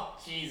 Oh,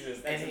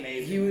 Jesus, that's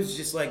amazing. He was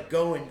just like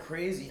going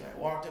crazy, and I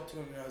walked up to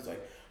him and I was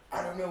like,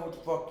 I don't know what the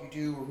fuck you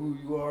do or who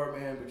you are,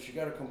 man, but you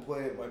gotta come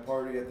play at my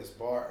party at this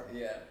bar.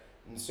 Yeah.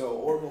 And so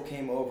Orville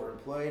came over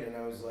and played, and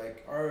I was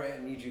like, all right,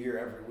 I need you here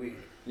every week.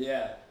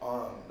 Yeah.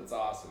 That's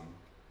awesome.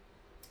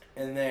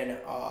 And then,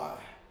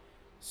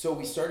 so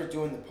we started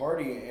doing the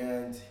party,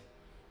 and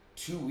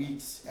 2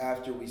 weeks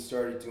after we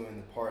started doing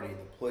the party,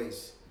 the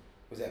place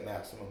was at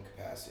maximum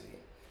capacity.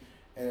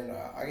 And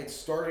I had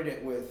started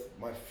it with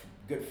my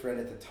good friend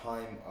at the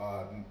time,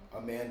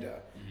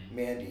 Amanda.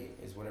 Mandy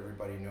is what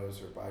everybody knows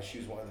her by. She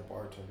was one of the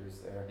bartenders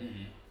there.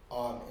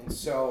 And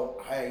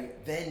so I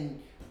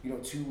then,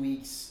 2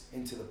 weeks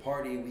into the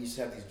party, we used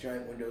to have these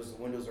giant windows.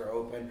 The windows are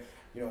open,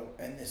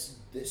 and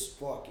this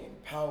fucking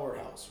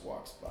powerhouse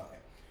walks by.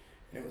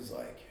 And it was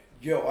like,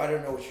 yo, I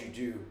don't know what you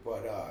do,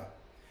 but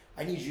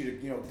I need you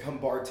to, come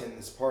bartend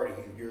this party.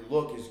 Your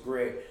look is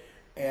great.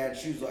 And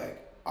she was like,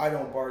 I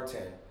don't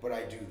bartend, but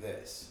I do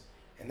this.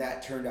 And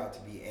that turned out to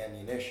be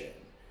ammunition.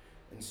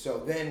 And so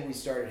then we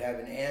started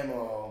having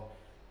Ammo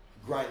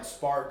grind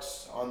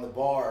sparks on the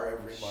bar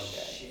every Monday.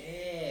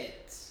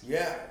 Shit.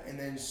 Yeah, and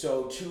then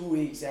so 2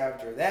 weeks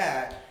after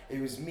that, it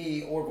was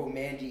me, Orville,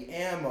 Mandy,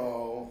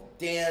 Ammo,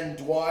 Dan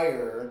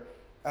Dwyer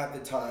at the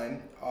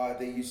time.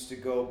 They used to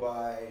go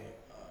by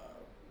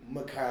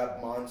Macabre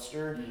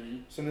Monster,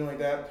 something like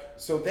that.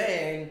 So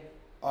then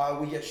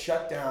we get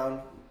shut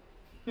down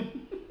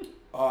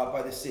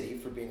by the city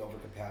for being over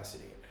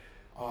capacity.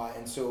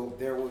 And so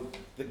there was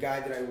the guy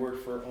that I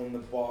worked for owned the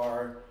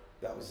bar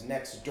that was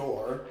next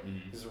door.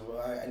 This is,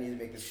 I need to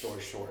make this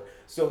story short.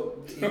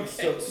 So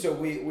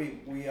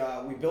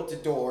we built a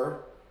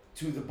door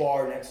to the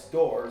bar next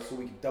door so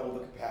we could double the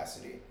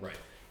capacity. Right.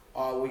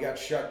 We got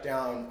shut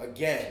down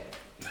again.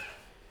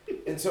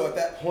 And so at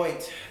that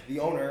point, the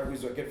owner,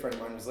 who's a good friend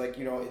of mine, was like,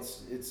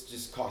 it's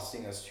just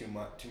costing us too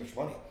much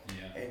money.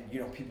 Yeah. And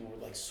people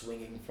were like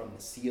swinging from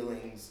the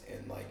ceilings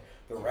and like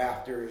the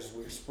rafters.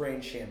 We were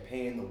spraying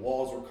champagne. The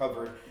walls were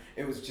covered.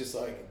 It was just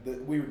like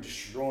we were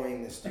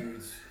destroying this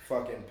dude's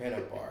fucking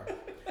pinup bar.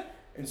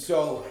 And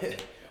so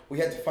we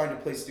had to find a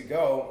place to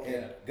go.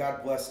 And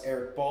God bless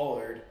Eric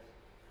Ballard.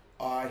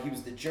 He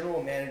was the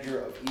general manager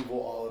of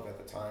Evil Olive at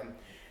the time.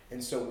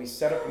 And so we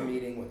set up a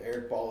meeting with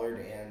Eric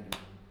Ballard and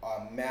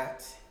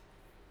Matt,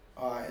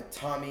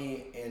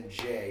 Tommy, and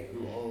Jay,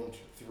 who owned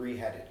Three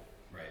Headed.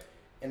 Right.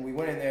 And we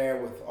went in there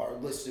with our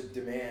list of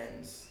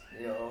demands,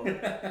 and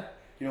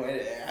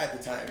at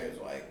the time it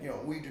was like,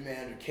 we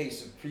demand a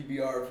case of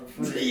PBR for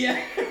free.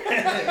 Yeah.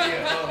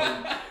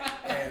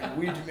 And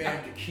we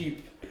demand to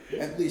keep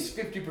at least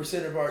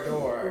 50% of our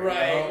door.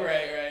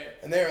 Right.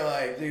 And they were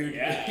like, dude,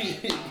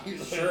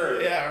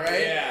 Sure. Yeah,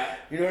 right? Yeah.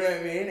 You know what I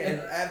mean? And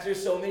after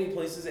so many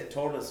places, it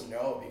told us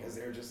no, because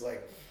they were just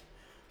like,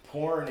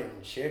 porn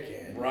and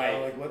chicken.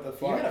 Right. Like, what the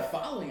fuck? You had a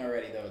following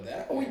already, though, at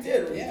that point. We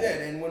did.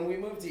 And when we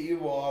moved to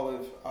Evil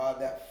Olive,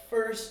 that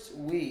first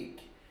week,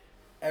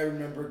 I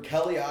remember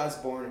Kelly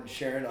Osbourne and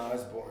Sharon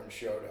Osbourne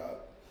showed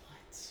up.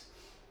 What?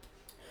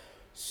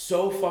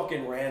 So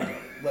fucking random.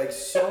 Like,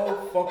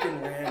 so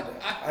fucking random.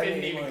 I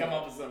didn't even come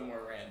up with something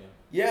more random.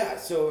 Yeah,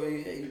 so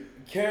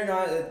Kelly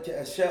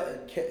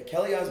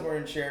Osbourne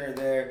and Sharon are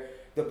there.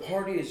 The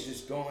party is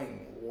just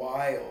going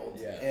wild.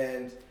 Yeah.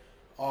 And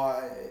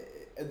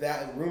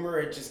that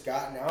rumor had just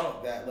gotten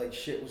out that like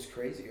shit was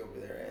crazy over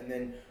there. And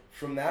then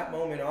from that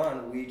moment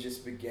on, we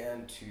just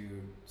began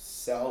to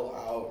sell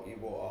out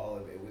Evil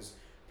Olive. It was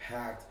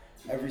packed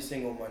every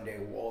single Monday,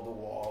 wall to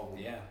wall.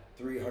 Yeah.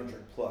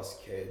 300 plus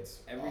kids.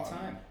 Every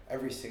time.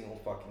 Every single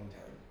fucking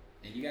time.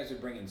 And you guys are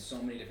bringing so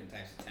many different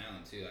types of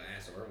talent, too. I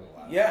asked Orville a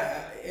lot.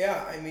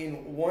 Yeah. I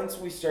mean, once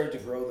we started to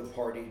grow the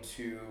party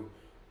to...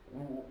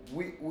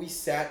 We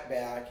sat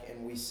back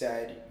and we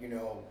said,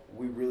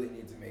 we really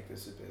need to make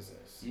this a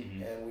business.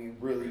 And we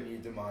really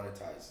need to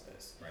monetize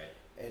this. Right.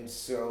 And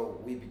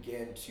so we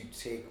began to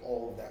take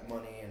all of that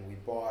money and we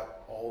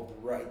bought all of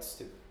the rights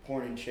to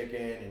Porn and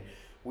Chicken, and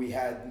we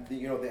had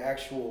the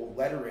actual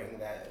lettering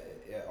that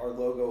our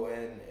logo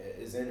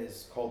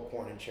is called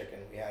Porn and Chicken.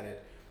 We had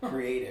it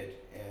created,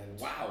 and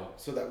Wow.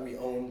 so that we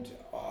owned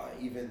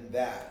even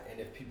that. And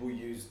if people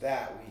used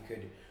that, we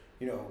could,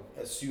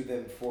 sue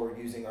them for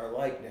using our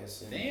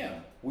likeness. And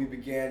Damn. we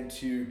began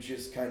to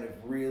just kind of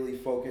really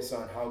focus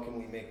on how can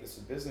we make this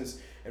a business.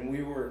 And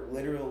we were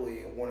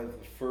literally one of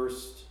the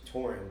first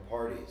touring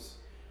parties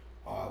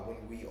when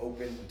we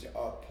opened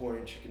up Porn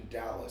and Chicken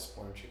Dallas,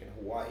 Porn and Chicken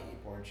Hawaii,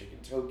 Porn and Chicken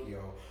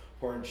Tokyo,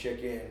 Porn and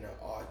Chicken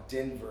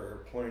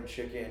Denver, Porn and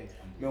Chicken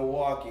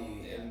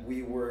Milwaukee, and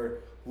we were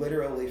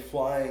literally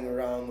flying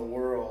around the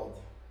world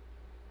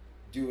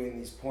doing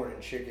these Porn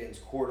and Chickens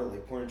quarterly,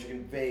 Porn and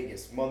Chicken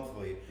Vegas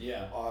monthly,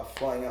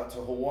 flying out to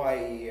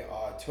Hawaii,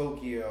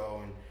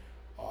 Tokyo,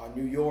 and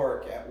New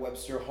York at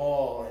Webster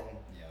Hall. And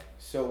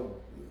so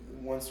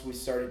once we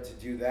started to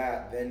do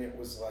that, then it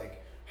was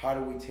like, how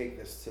do we take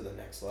this to the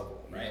next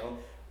level, you know?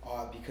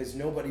 Because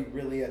nobody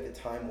really at the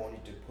time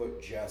wanted to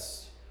put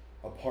just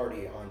a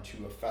party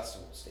onto a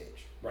festival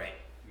stage. Right.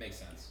 Makes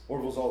sense.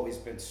 Orville's always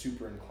been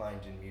super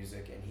inclined in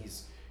music, and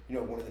he's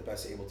one of the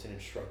best Ableton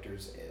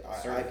instructors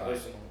I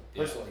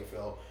personally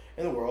feel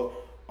in the world.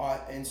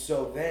 And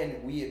so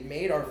then we had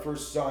made our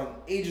first song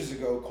ages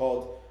ago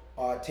called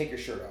Take Your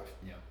Shirt Off.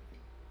 Yeah.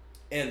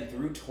 And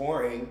through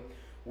touring,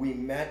 we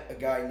met a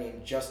guy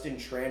named Justin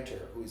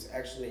Tranter, who's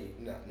actually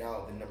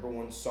now the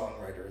 #1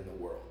 songwriter in the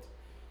world.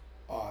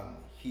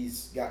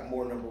 He's got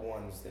more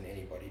 #1s than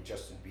anybody.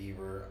 Justin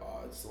Bieber,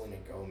 Selena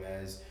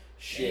Gomez,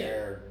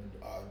 Cher,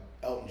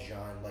 Elton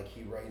John. Like,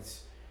 he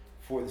writes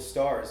for the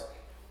stars.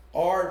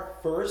 Our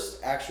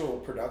first actual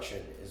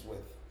production is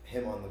with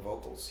him on the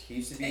vocals. He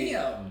used to be.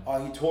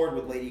 He toured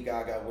with Lady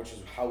Gaga, which is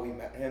how we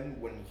met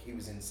him when he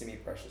was in Semi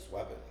Precious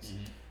Weapons,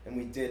 and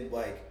we did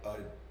like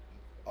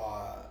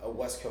a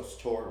West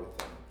Coast tour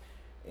with him.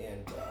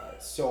 And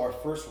so our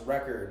first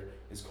record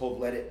is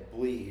called Let It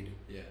Bleed,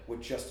 with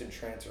Justin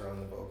Tranter on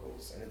the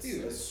vocals, and it's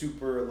a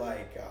super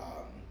like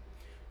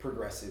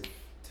progressive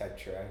type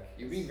track.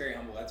 You're being very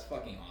humble. That's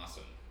fucking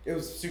awesome. It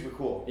was super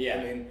cool. Yeah.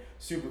 I mean,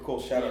 super cool.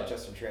 Shout out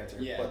Justin Tranter.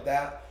 Yeah. But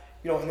that,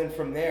 and then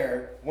from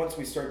there, once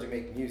we started to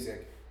make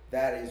music,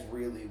 that is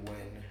really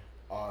when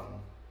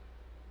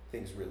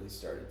things really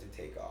started to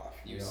take off.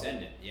 You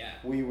ascended, yeah.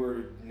 We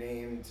were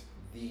named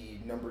the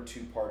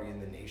 #2 party in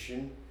the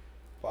nation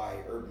by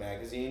Herb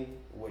Magazine,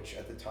 which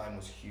at the time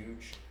was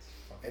huge.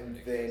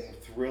 And then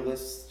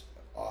Thrillist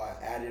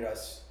added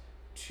us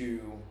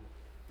to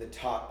the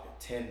top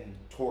 10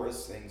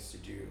 tourist things to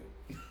do.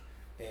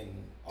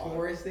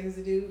 Tourist things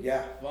to do?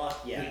 Yeah.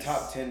 Fuck yes. The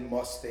top 10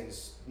 must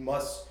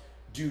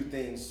do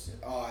things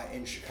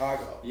in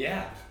Chicago.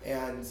 Yeah.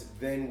 And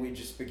then we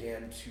just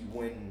began to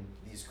win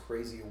these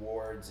crazy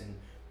awards, and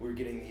we were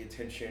getting the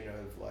attention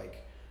of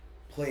like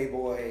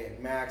Playboy and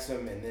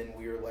Maxim, and then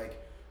we were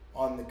like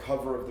on the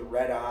cover of the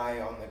Red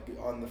Eye,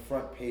 on the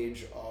front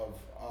page of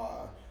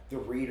the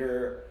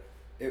Reader.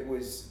 It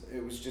was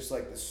just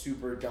like the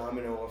super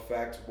domino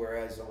effect.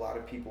 Whereas a lot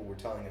of people were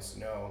telling us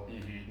no,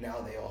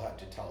 now they all had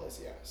to tell us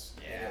yes.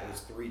 Yeah. And it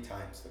was 3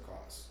 times the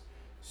cost.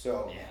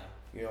 So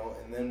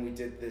and then we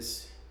did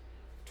this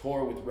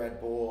tour with Red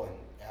Bull, and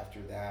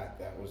after that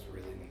was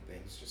really when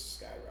things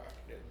just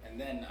skyrocketed. And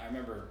then I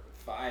remember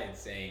Fide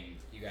saying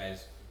you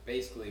guys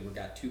basically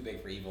got too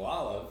big for Evil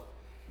Olive.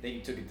 Then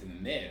you took it to the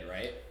mid,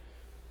 right?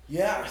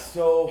 Yeah,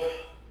 so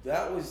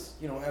that was,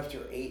 after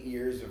 8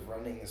 years of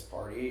running this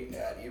party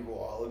at Evil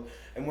Olive.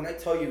 And when I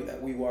tell you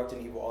that we walked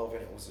in Evil Olive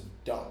and it was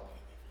a dump,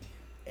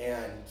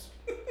 and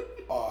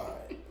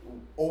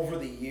over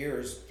the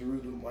years, through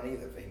the money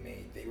that they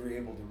made, they were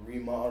able to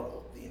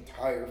remodel the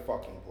entire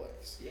fucking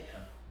place. Yeah.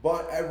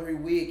 But every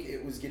week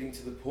it was getting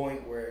to the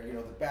point where,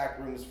 the back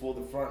room was full,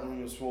 the front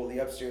room was full, the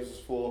upstairs was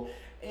full,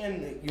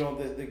 and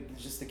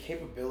the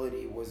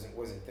capability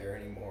wasn't there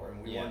anymore.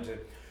 And we wanted to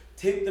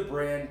take the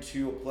brand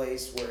to a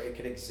place where it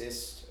could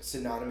exist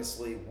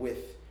synonymously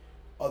with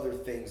other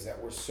things that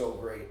were so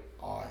great.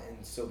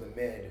 And so the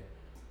Mid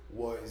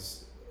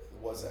was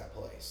that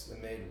place. The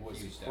Mid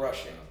was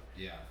crushing.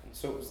 Yeah. And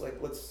so it was like,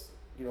 let's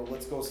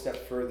go a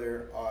step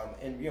further.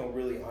 And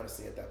really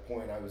honestly at that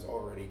point I was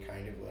already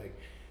kind of like,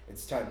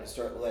 it's time to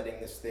start letting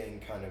this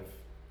thing kind of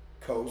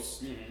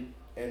coast.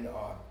 And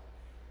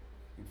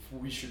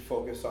we should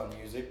focus on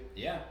music.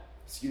 Yeah.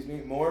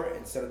 More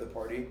instead of the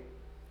party.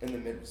 And the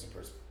Mid was the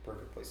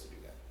perfect place to do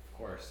that. Of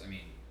course. I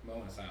mean,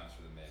 moment of silence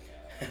for the Mid.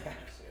 Yeah,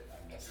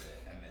 I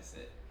miss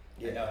it.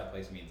 Yeah. I know that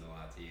place means a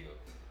lot to you.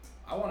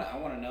 I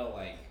want to know,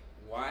 like,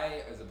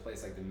 why is a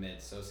place like the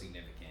Mid so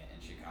significant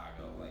in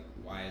Chicago? Like,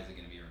 why is it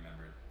going to be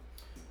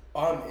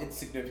remembered? It's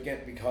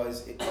significant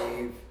because it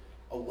gave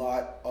a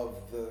lot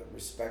of the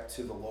respect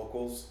to the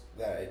locals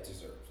that it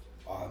deserved.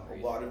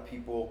 A lot of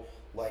people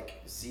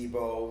like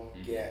Zebo,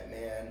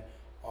 Gatman,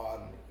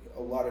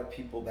 a lot of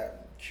people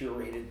that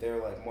curated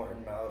there, like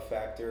Martin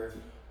Malefactor,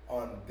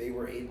 they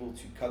were able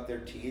to cut their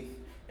teeth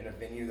in a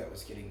venue that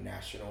was getting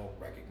national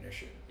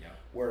recognition. Yeah.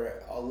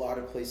 Where a lot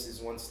of places,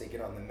 once they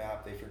get on the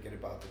map, they forget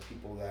about the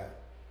people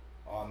that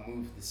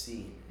move the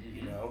scene,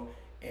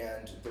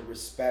 And the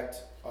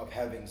respect of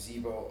having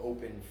Zebo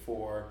open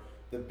for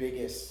the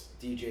biggest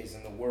DJs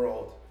in the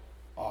world,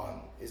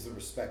 is the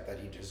respect that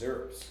he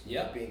deserves.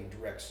 Yeah. Being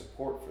direct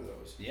support for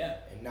those. Yeah.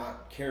 And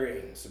not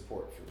carrying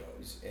support for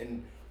those.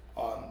 And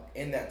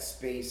in that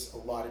space, a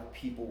lot of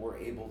people were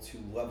able to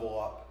level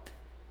up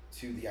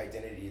to the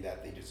identity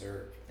that they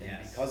deserve. And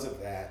Yes. because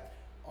of that,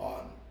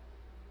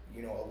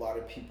 you know, a lot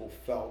of people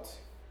felt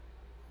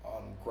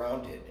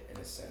grounded in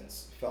a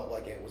sense, felt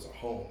like it was a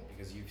home,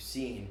 because you've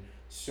seen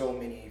so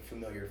many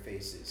familiar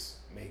faces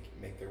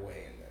make their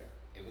way in there.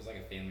 It was like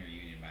a family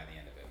reunion by the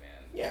end of it,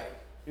 man. Yeah,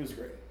 it was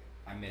great.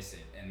 I miss it,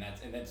 and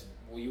that's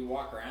when you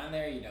walk around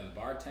there, you know the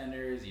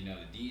bartenders, you know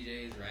the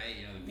DJs, right?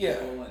 You know the Yeah.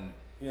 people, and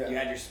Yeah. you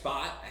had your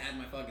spot. I had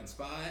my fucking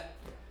spot.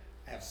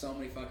 I have so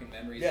many fucking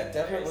memories. Yeah, of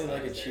definitely various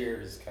like a nights there.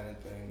 Cheers kind of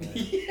thing. Man.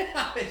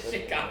 Yeah, the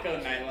Chicago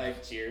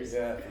nightlife Cheers.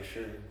 Yeah, for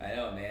sure. I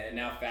know, man. And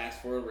now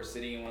fast forward, we're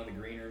sitting in one of the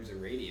green rooms at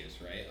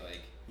Radius, right?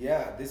 Like,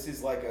 Yeah, this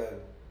is like a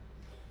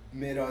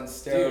mid on dude,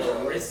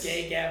 steroids.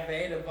 Risque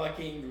Cafe to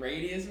fucking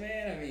Radius,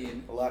 man. I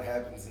mean, A lot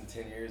happens in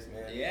 10 years,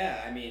 man.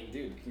 yeah, I mean,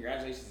 dude,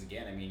 congratulations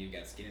again. I mean, you've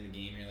got skin in the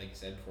game here, like you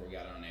said before we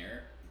got on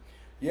air.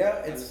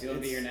 Yeah, How's it's it feel to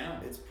be here now?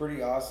 It's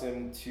pretty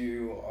awesome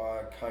to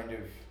kind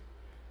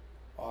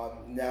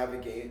of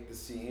navigate the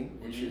scene,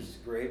 which Mhm. is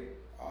great.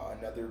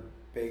 Another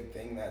big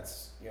thing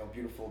that's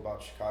beautiful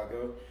about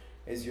Chicago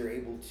is you're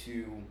able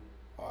to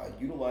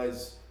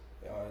utilize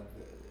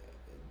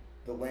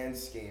the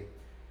landscape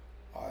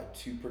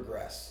to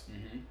progress,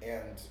 Mm-hmm.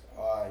 and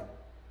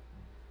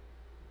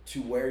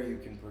to where you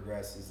can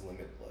progress is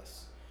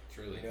limitless.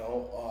 Truly.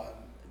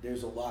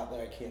 There's a lot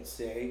that I can't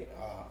say,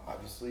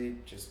 obviously,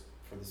 just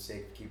for the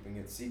sake of keeping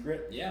it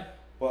secret. Yeah.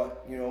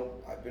 But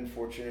I've been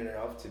fortunate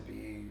enough to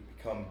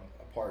become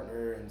a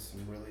partner in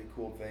some really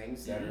cool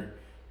things that Mhm. are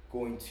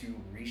going to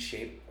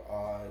reshape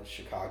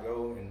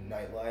Chicago and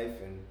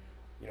nightlife, and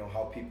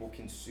how people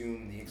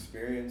consume the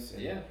experience.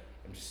 And Yeah.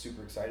 I'm just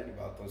super excited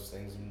about those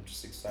things. I'm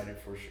just excited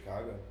for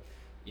Chicago.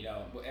 You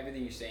know,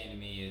 everything you're saying to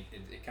me,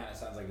 it kind of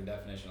sounds like the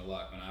definition of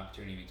luck. When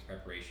opportunity meets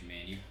preparation,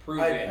 man. You've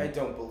proven. I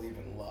don't believe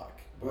in luck.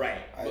 But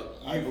Right, I, but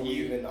I you-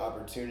 believe in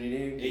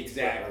opportunity. meets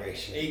Exactly.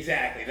 preparation.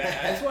 Exactly.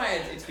 That's why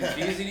it's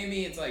confusing to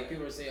me. It's like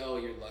people say, "Oh,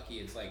 you're lucky."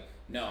 It's like,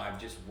 no, I've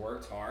just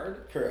worked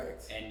hard,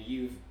 Correct. and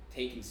you've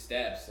taken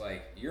steps.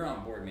 Like you're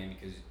on board, man,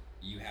 because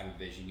you have a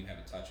vision, you have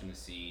a touch on the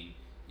scene,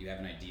 you have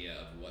an idea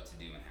of what to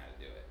do and how to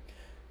do it.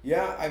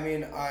 Yeah, I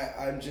mean,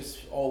 I'm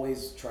just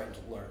always trying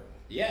to learn.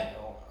 Yeah.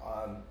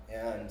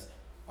 And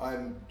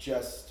I'm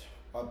just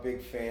a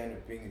big fan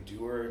of being a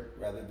doer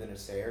rather than a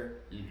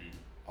sayer.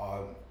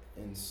 Mm-hmm.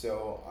 And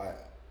so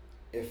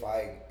if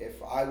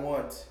I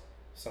want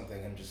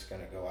something, I'm just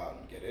gonna go out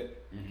and get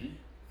it. Mm-hmm.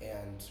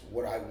 And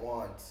what I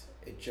want,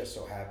 it just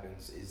so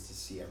happens, is to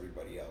see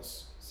everybody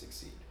else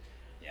succeed.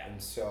 Yeah.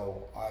 And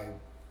so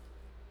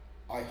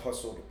I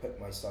hustle to put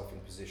myself in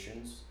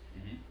positions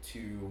Mm-hmm.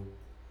 to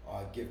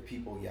give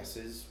people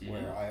yeses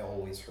where Mhm. I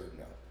always heard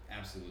no.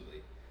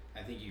 Absolutely.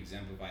 I think you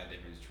exemplify the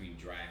difference between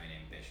drive and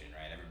ambition,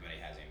 right? Everybody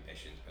has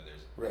ambitions, but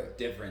there's Right. a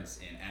difference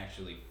in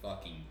actually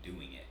fucking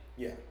doing it,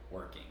 Yeah,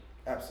 working.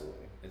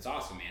 absolutely. It's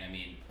awesome, man. I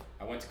mean,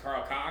 I went to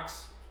Carl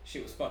Cox.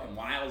 Shit was fucking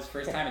wild. It's the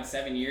first time in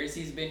 7 years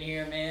he's been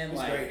here, man. It was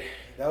Like, great.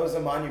 That was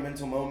a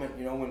monumental moment.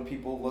 When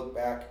people look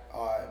back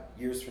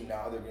years from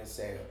now, they're gonna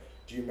say,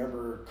 "Do you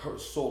remember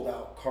sold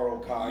out Carl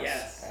Cox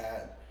Yes.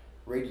 at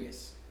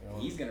Radius?"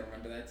 he's gonna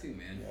remember that too,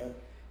 man.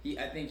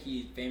 Yeah, I think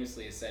he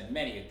famously has said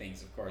many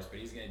things, of course, but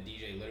he's gonna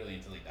DJ literally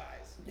until he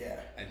dies.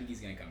 yeah. I think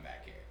he's gonna come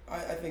back here.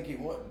 I think he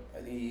would.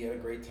 I think he had a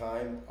great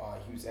time.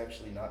 He was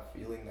actually not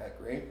feeling that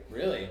great.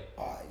 Really?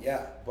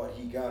 Yeah, but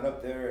he got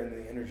up there, and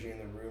the energy in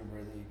the room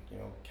really,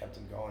 kept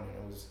him going, and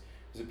it was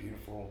a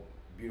beautiful,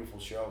 beautiful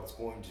show.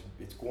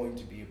 It's going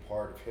to be a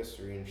part of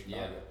history in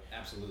Chicago. Yeah,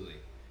 absolutely.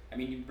 I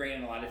mean, you bring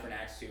in a lot of different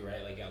acts too,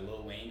 right? Like you got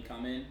Lil Wayne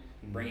coming,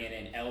 Mhm. bringing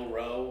in El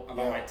Ro. I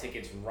bought Yeah. my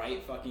tickets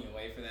right fucking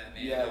away for that,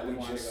 man. Yeah, I've we been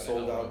wanting to just go to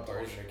sold El Ro out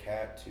party. Doja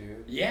Cat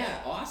too.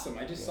 Yeah, awesome.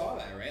 I just Yeah. saw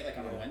that, right? Like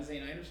on a Yeah. Wednesday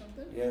night or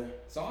something? Yeah,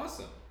 It's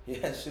awesome.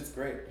 yeah, shit's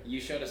great. You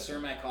showed us Sir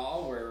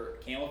McCall where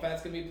Camel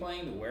Fat's going to be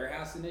playing, the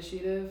Warehouse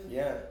Initiative.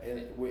 Yeah, and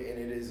it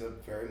is a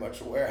very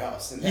much a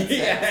warehouse in that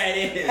Yeah, sense.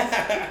 it is.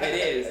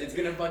 It is. It's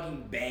going to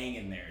fucking bang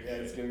in there, Yeah,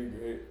 dude. it's gonna be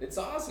great. It's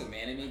awesome,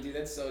 man. I mean, dude,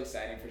 that's so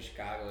exciting for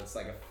Chicago. It's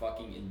like a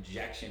fucking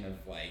injection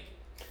of, like,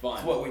 fun.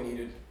 It's what we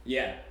needed.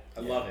 Yeah,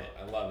 I Yeah. love it.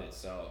 I love it.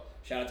 So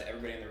shout out to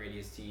everybody on the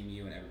Radius team,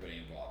 you and everybody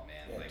involved,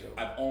 man. Yeah, Like dope.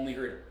 I've only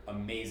heard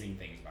amazing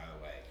things, by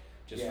the way,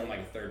 just Yeah. from like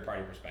a third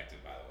party perspective,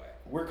 by the way.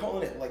 We're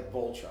calling it like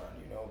Voltron,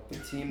 the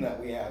team that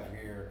we have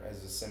here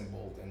as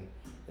assembled, and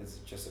it's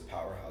just a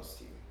powerhouse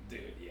team.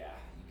 Dude, yeah,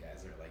 you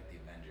guys are like the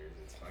Avengers.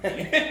 It's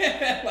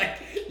fucking like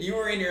you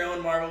were in your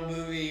own Marvel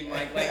movie.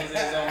 Mike Lang was in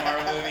his own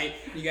Marvel movie.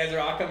 You guys are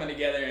all coming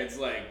together, and it's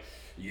like,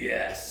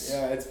 yes.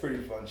 Yeah, it's pretty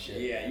fun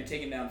shit. Yeah, you're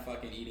taking down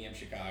fucking EDM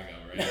Chicago,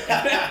 right?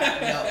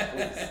 No,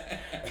 please.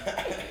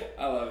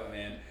 I love it,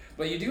 man.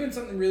 But you're doing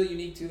something really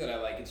unique too that I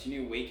like. It's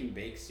your new Wake and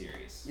Bake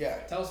series. Yeah.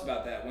 Tell us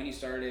about that. When you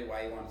started it,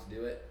 why you wanted to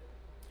do it.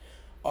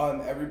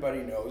 Everybody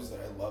knows that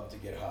I love to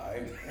get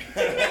high.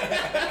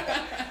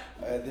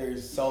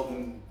 There's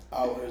seldom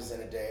hours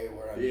in a day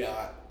where I'm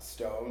not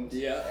stoned.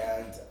 Yeah.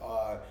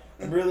 And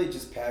I'm really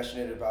just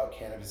passionate about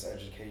cannabis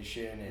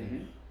education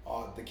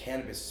and the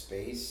cannabis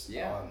space.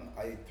 Yeah.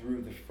 I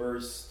threw the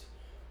first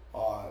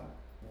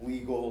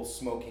legal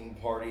smoking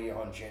party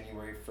on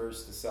January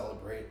 1st to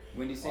celebrate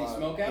Windy City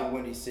Smoke Out? the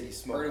Windy City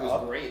Smoke Heard it was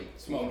Up. great.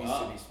 Smoke Windy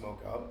Up. City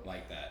Smoke Up.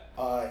 Like that.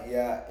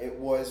 Yeah, it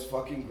was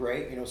fucking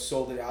great. You know,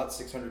 sold it out,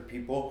 600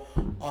 people.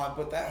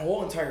 But that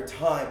whole entire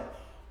time,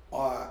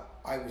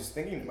 I was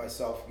thinking to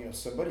myself, you know,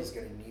 somebody's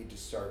gonna need to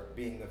start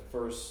being the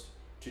first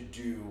to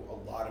do a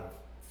lot of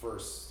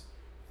firsts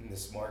in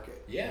this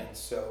market. Yeah. And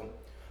so,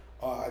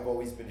 I've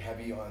always been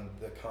heavy on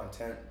the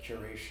content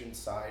curation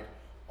side.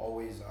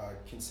 Always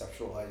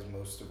conceptualized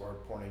most of our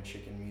Porn and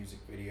Chicken music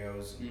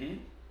videos. Mm-hmm.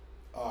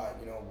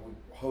 You know, we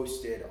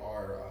hosted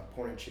our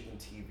Porn and Chicken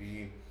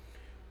TV,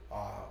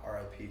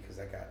 RIP, because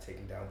that got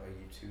taken down by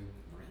YouTube.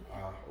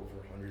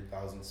 Over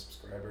 100,000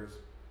 subscribers.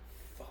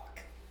 Fuck.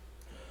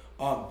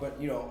 But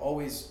you know,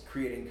 always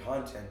creating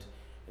content,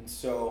 and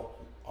so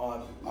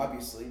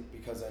obviously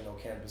because I know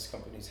cannabis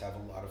companies have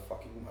a lot of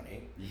fucking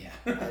money. Yeah.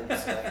 I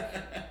was like,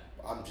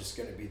 I'm just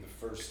gonna be the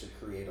first to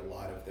create a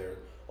lot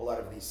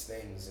of these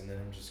things, and then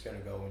I'm just gonna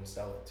go and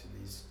sell it to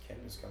these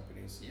cannabis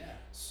companies. Yeah.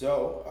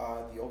 So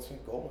the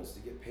ultimate goal is to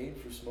get paid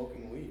for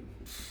smoking weed.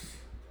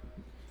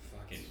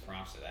 Fucking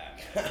props to that,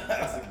 man.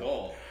 That's the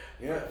goal.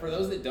 Yeah. For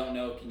those that don't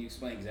know, can you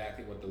explain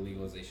exactly what the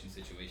legalization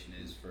situation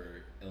is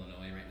for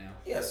Illinois right now?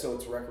 Yeah, so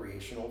it's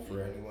recreational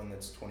for anyone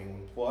that's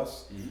 21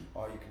 plus.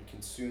 Mhm. You can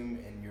consume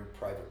in your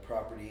private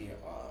property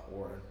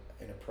or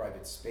in a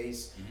private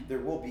space. Mhm. There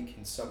will be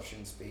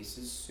consumption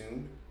spaces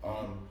soon.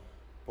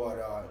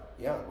 But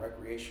yeah,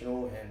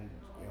 recreational, and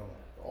you know,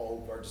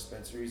 all of our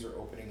dispensaries are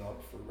opening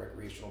up for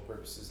recreational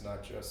purposes,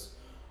 not just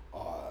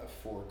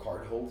for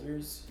card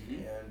holders.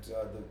 Mhm. And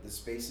the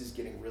space is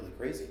getting really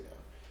crazy now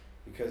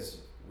because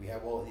we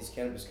have all of these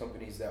cannabis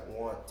companies that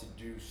want to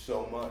do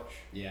so much.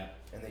 Yeah.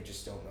 And they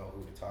just don't know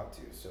who to talk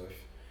to. So if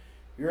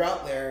you're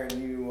out there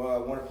and you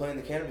want to play in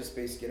the cannabis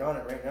space, get on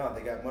it right now.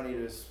 They got money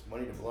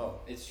to blow.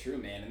 It's true,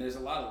 man. And there's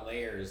a lot of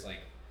layers. Like,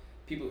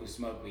 people who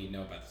smoke weed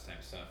know about this type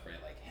of stuff,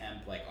 right? Like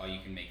hemp, like all you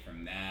can make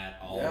from that.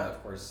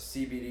 Of course,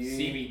 CBD.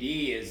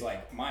 CBD is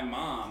like, my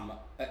mom,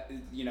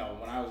 you know,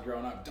 when I was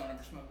growing up, don't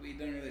ever smoke weed,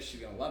 don't ever this.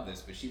 She's gonna love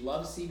this, but she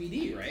loves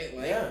CBD, right?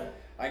 Like, Yeah.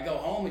 I go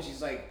home and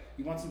she's like,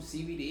 "You want some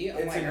CBD?" I'm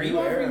It's like, a "Are new you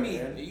era, offering me?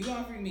 man. Are you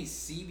offering me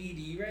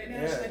CBD right now?"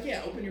 Yeah. She's like,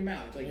 "Yeah, open your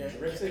mouth." Like, Yeah.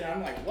 drips it.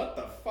 I'm like, "What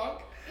the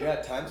fuck?" Yeah,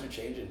 times are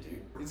changing,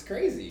 dude. It's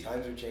crazy.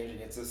 Times are changing.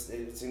 It's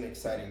an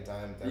exciting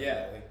time, definitely.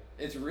 Yeah,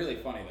 it's really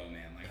funny though,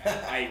 man. Like,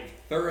 I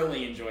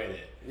thoroughly enjoyed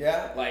it.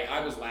 Yeah. Like,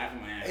 I was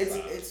laughing my ass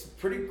off. It's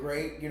pretty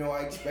great. You know,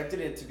 I expected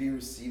it to be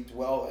received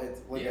well.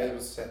 It's like Yeah. I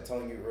was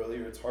telling you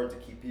earlier, it's hard to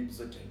keep people's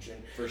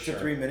attention. For It's sure. a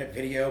 3-minute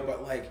video,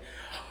 but like,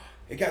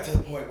 it got to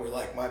the point where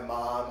like my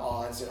mom,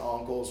 aunts, and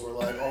uncles were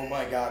like, "Oh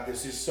my god,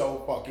 this is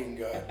so fucking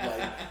good!"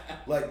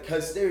 Like,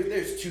 cause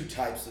there's two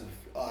types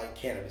of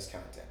cannabis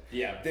content.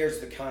 Yeah. There's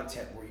the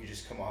content where you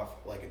just come off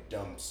like a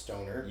dumb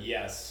stoner.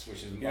 Yes,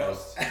 which is You know,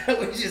 most.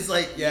 which is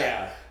like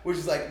Yeah. which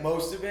is like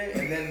most of it,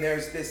 and then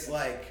there's this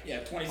like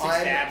 26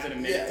 dabs in a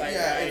minute. type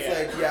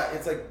guy,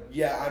 it's like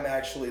I'm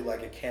actually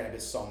like a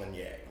cannabis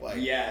sommelier, like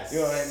Yes. you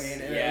know what I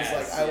mean, and Yes, it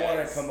was like I want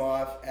yes. to come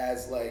off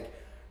as like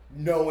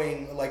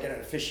knowing like an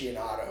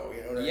aficionado,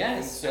 you know what I mean?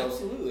 Yes, So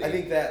absolutely. I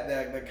think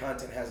that the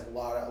content has a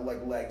lot of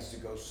like legs to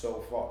go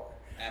so far.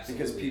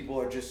 Absolutely. Because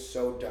people are just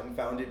so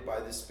dumbfounded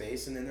by this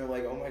space, and then they're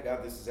like, "Oh my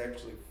god, this is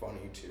actually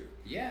funny too."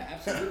 Yeah,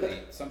 absolutely.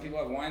 Some people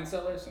have wine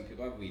cellars, some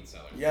people have weed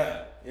cellars.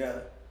 Yeah.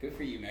 Good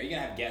for you, man. Are you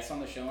gonna have guests on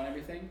the show and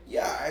everything?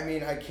 Yeah, I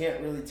mean, I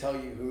can't really tell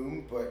you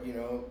whom, but you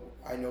know,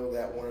 I know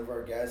that one of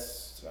our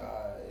guests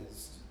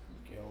is,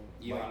 you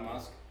know, Elon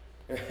Musk?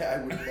 I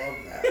would love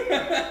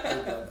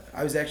that.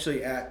 I was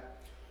actually at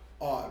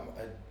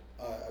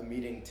a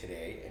meeting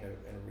today in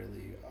a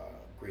really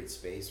great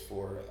space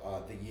for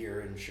the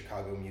Year in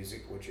Chicago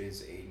Music, which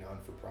is a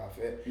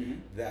non-for-profit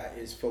that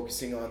is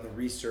focusing on the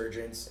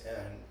resurgence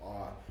and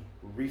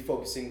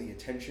refocusing the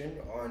attention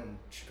on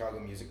Chicago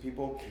music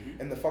people.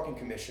 And the fucking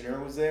commissioner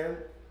was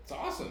there. It's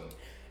awesome.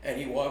 And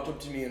he walked up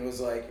to me and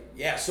was like,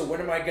 "Yeah, so when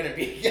am I gonna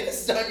be a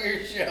guest on your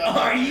show?"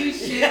 Are you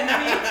shitting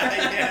me?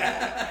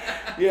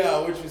 Yeah,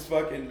 which was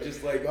fucking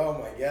just like, oh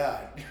my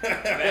god.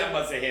 That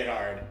must have hit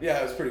hard. Yeah,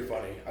 it was pretty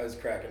funny. I was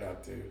cracking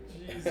up too.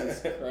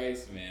 Jesus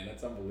Christ, man.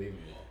 That's unbelievable.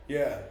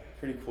 Yeah,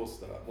 pretty cool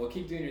stuff. Well,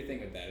 keep doing your thing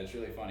with that. It's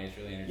really funny. It's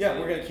really entertaining. Yeah,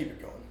 we're gonna keep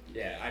it going.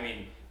 Yeah, I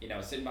mean, you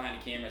know, sitting behind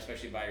a camera,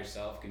 especially by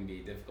yourself, can be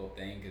a difficult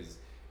thing because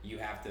you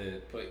have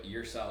to put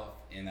yourself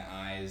in the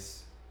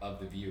eyes of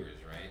the viewers,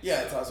 right?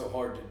 Yeah, it's also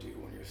hard to do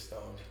when you're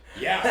stoned.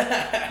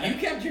 Yeah, you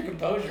kept your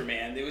composure,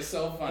 man. It was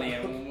so funny.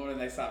 And we'll move to the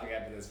next topic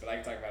after this, but I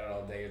can talk about it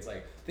all day. It's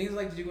like things I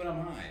like to do when I'm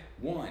high.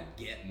 1,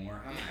 get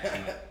more high.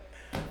 I'm like,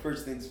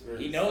 First things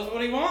first. he knows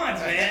what he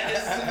wants, man.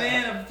 This is a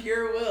man of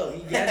pure will.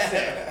 He gets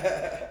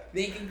it.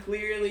 Thinking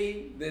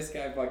clearly, this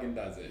guy fucking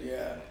does it.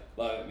 Yeah.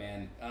 Love it,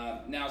 man.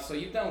 Now, so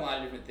you've done a lot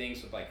of different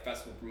things with like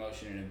festival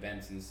promotion and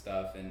events and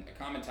stuff, and a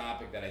common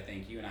topic that I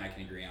think you and I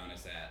can agree on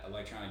is that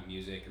electronic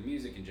music, or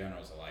music in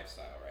general, is a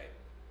lifestyle, right?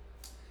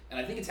 And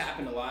I think it's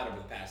happened a lot over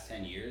the past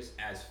 10 years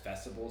as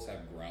festivals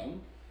have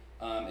grown.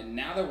 And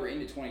now that we're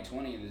into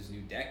 2020 and this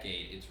new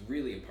decade, it's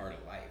really a part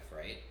of life,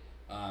 right?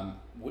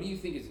 What do you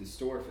think is in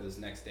store for this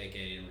next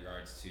decade in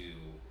regards to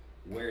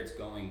where it's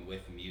going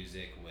with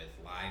music, with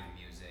live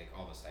music,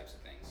 all those types of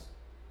things?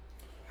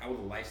 How will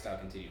the lifestyle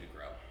continue to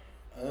grow?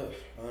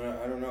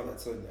 I don't know.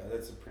 That's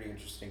a pretty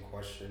interesting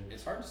question.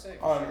 It's hard to say.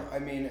 For sure. I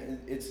mean,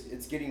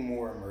 it's getting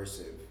more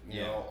immersive.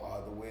 You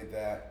know, the way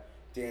that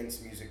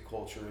dance music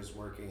culture is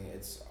working.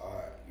 It's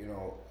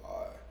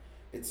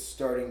it's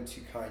starting to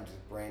kind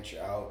of branch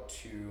out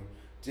to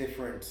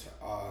different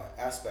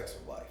aspects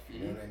of life. You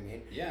know what I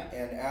mean? Yeah.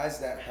 And as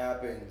that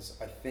happens,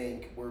 I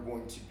think we're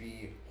going to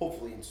be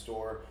hopefully in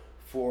store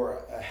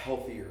for a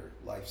healthier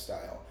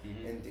lifestyle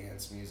in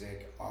dance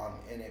music,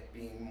 and it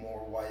being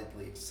more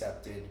widely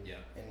accepted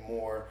and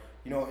more,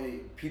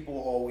 people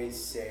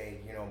always say,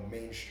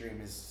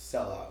 mainstream is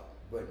sellout,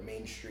 but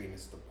mainstream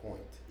is the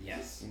point.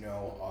 Yes.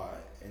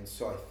 And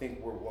so I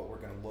think what we're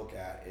going to look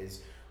at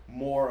is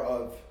more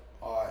of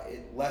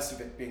less of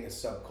it being a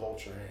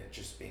subculture and it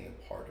just being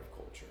a part of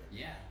culture.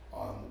 Yeah.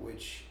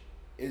 Which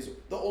is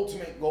the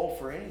ultimate goal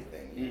for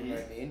anything, you know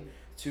what I mean?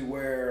 To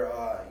where,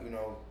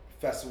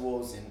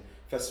 festivals and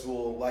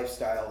festival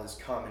lifestyle is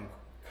common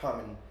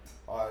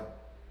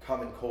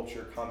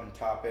culture, common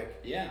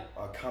topic,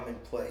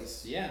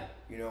 commonplace. Yeah.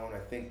 And I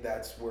think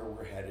that's where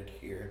we're headed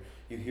here.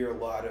 You hear a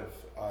lot of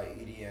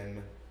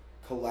EDM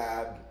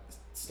collab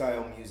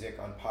style music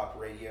on pop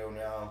radio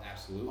now.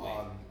 Absolutely.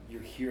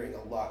 You're hearing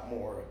a lot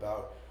more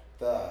about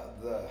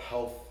the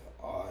health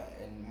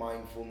and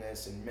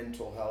mindfulness and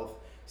mental health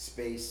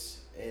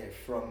space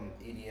from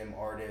EDM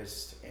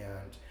artists,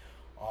 and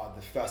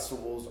the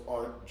festivals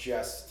aren't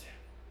just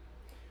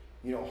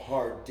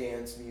hard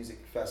dance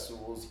music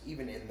festivals.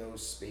 Even in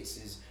those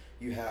spaces,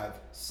 you have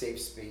safe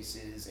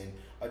spaces and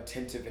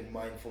attentive and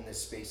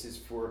mindfulness spaces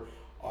for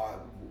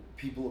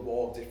people of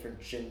all different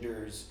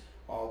genders,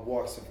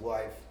 walks of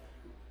life.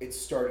 It's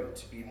starting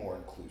to be more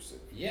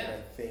inclusive. Yeah. And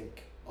I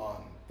think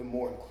the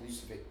more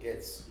inclusive it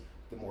gets,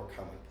 the more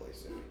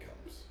commonplace it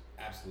becomes.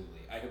 Absolutely.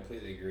 I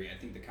completely agree. I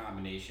think the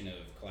combination of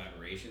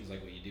collaborations,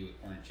 like what you do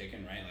with Porn and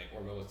Chicken, right? Like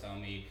Orville was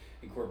telling me,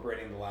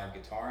 incorporating the live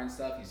guitar and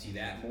stuff, you see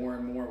that more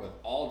and more with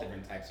all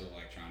different types of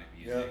electronic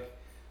music.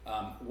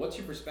 What's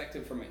your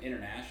perspective from an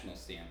international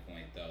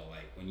standpoint, though?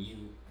 Like when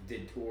you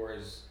did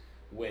tours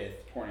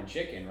with Porn and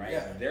Chicken, right?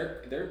 Yeah.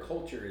 Their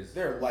culture is...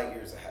 They're light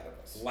years ahead of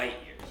us. Light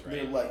years,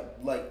 right? They're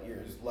light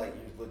years.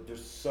 They're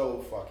so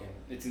fucking...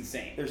 It's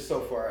insane. They're so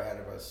far ahead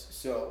of us.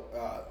 So,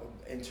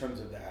 in terms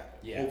of that,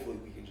 hopefully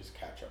we can just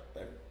catch up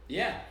there.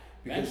 Yeah,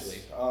 because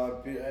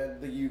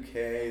eventually. The UK,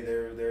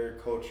 their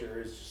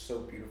culture is just so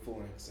beautiful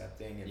and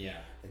accepting, and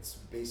it's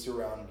based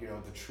around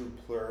the true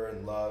plur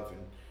and love, and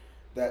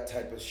that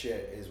type of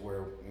shit is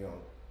where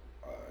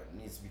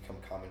needs to become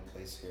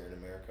commonplace here in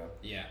America.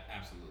 Yeah,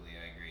 absolutely,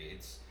 I agree.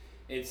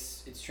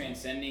 It's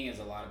transcending as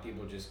a lot of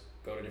people just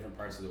go to different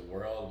parts of the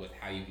world with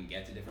how you can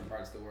get to different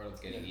parts of the world.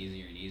 It's getting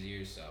easier and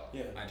easier, so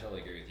I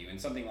totally agree with you. And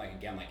something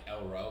like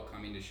El Ro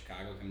coming to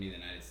Chicago, coming to the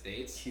United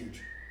States,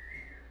 huge.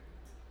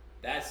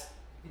 That's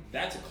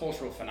a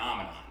cultural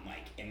phenomenon,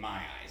 like in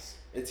my eyes.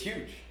 It's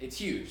huge. It's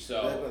huge.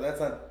 So that's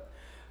not,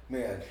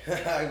 man.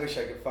 I wish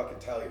I could fucking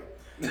tell you.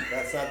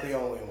 That's not the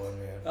only one,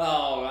 man.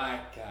 Oh my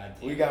god.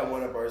 We got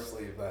one up our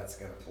sleeve that's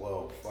gonna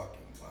blow fucking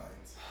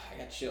minds. I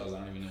got chills. I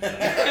don't even know.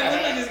 What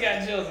I just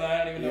got chills.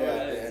 I don't even know what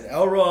that is.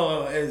 El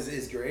Ro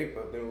is great,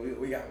 but then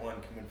we got one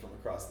coming from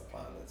across the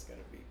pond that's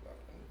gonna be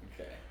fucking.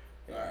 Okay.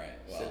 All right.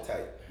 Well, sit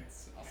tight.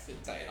 I'll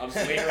sit tight. I'll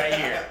just wait right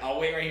here. I'll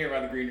wait right here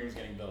while the green room's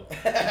getting built.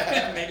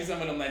 Maybe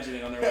someone will mention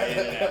it on their way in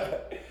and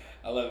out.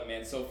 I love it,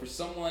 man. So for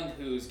someone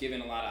who's given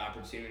a lot of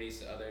opportunities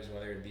to others,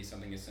 whether it be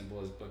something as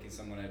simple as booking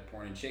someone at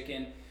Porn and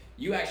Chicken,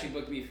 you actually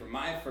booked me for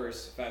my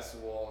first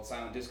festival,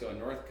 Silent Disco in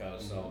North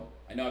Coast. So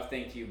I know I've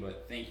thanked you,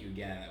 but thank you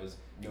again. That was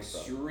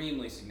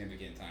extremely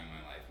significant time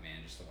in my life,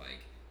 man, just to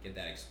get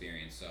that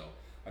experience. So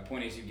my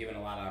point is, you've given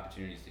a lot of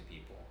opportunities to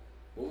people.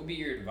 What would be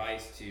your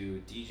advice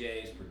to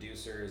DJs,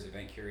 producers,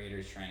 event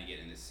curators trying to get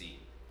in this scene?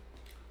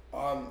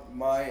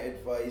 My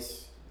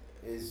advice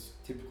is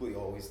typically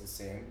always the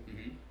same.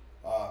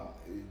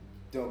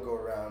 Don't go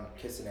around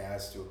kissing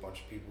ass to a bunch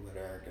of people that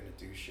aren't going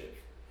to do shit.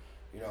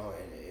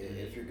 And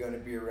if you're going to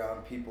be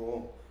around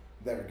people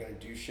that are going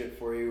to do shit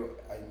for you,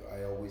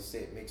 I always say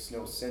it makes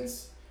no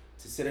sense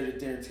to sit at a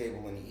dinner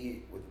table and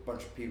eat with a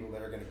bunch of people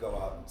that are going to go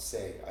out and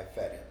say, I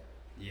fed him.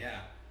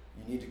 Yeah.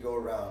 You need to go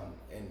around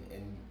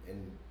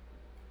and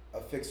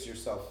affix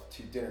yourself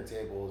to dinner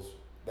tables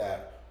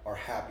that are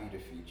happy to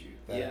feed you,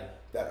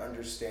 that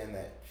understand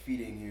that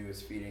feeding you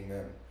is feeding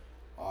them.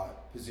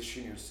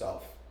 Position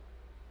yourself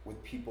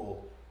with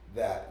people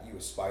that you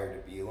aspire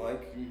to be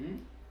like,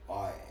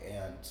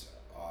 and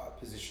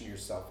position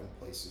yourself in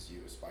places you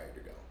aspire to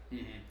go.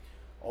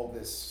 All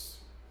this,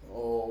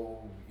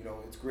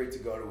 it's great to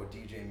go to a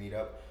DJ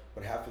meetup,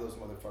 but half of those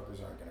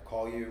motherfuckers aren't going to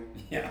call you.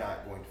 Yeah. They're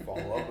not going to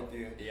follow up with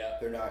you. Yeah.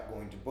 They're not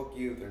going to book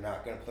you. They're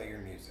not going to play your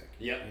music.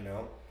 Yep. You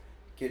know,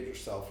 get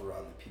yourself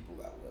around the people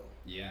that will.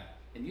 Yeah.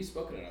 And you've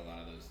spoken at a lot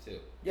of those too.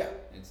 Yeah.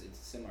 It's a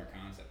similar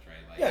concept,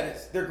 right? Like, Yeah, it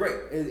is. They're great.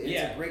 It's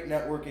Yeah. a great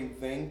networking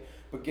thing,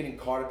 but getting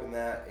caught up in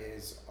that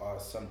is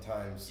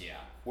sometimes Yeah.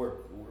 where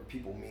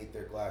people meet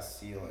their glass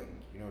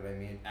ceiling. You know what I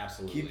mean?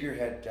 Absolutely. Keep your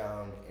head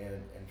down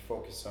and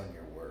focus on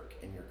your work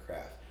and your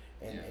craft,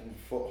 and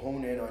Yeah.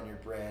 hone in on your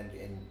brand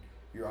and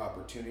your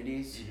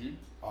opportunities.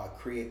 Mm-hmm.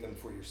 Create them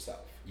for yourself.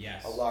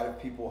 Yes. A lot of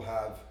people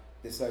have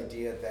this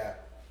idea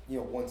that, you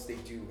know, once they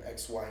do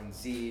X, Y, and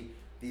Z,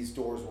 these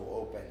doors will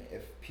open.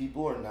 If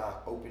people are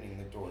not opening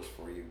the doors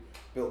for you,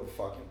 build the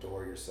fucking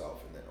door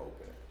yourself and then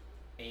open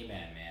it.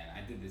 Amen, man.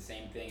 I did the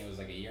same thing. It was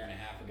like a year and a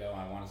half ago.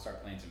 I want to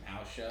start playing some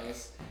house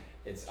shows.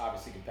 It's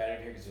obviously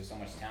competitive here because there's so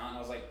much talent. And I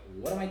was like,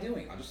 what am I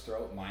doing? I'll just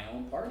throw my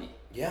own party.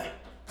 Yeah.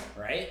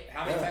 Right?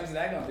 How many Yeah. times did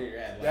that go through your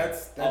head? Like,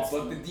 That's- I'll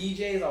book the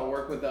DJs. I'll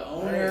work with the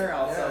owner. Right,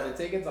 I'll yeah. sell the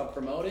tickets. I'll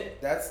promote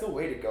it. That's the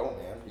way to go,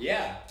 man.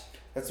 Yeah.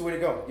 That's the way to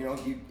go. You know,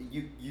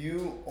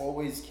 you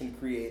always can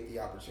create the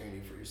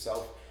opportunity for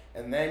yourself,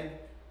 and then,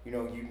 you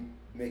know, you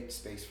make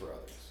space for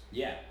others.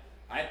 Yeah.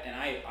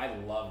 I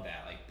love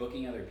that. Like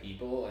booking other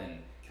people and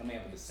coming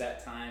up with the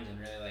set times and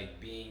really like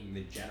being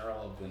the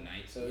general of the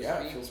night, so to Yeah,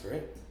 speak. it feels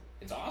great.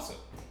 It's awesome.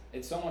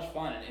 It's so much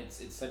fun, and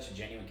it's such a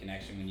genuine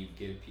connection when you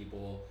give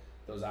people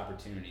those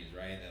opportunities,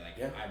 right? They're like,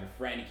 Yeah. I have a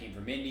friend, he came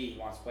from Indy, he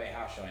wants to play a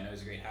house show. I know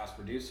he's a great house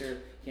producer.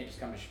 He can't just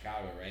come to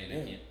Chicago, right? And I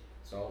Yeah. can't.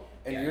 So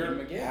And yeah, give him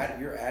a gig.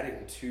 you're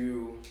adding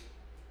to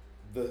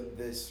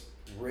this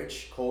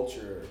rich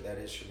culture that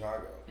is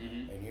Chicago.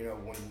 Mhm. And you know,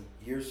 when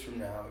years from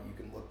now you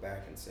can look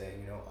back and say,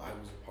 you know, I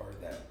was a part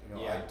of that. You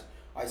know, Yeah.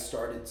 I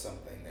started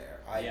something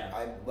there. Yeah.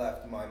 I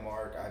left my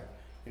mark. I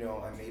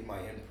made my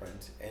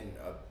imprint in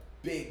a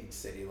big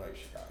city like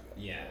Chicago.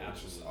 Yeah, which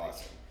is absolutely.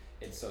 awesome.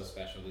 It's so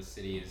special. This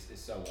city is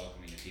so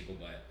welcoming to people,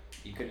 but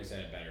you couldn't have said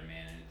it better,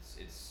 man. And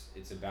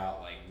it's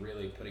about like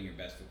really putting your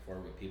best foot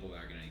forward with people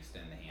that are going to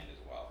extend the hand as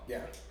well. Yeah.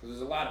 Because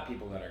there's a lot of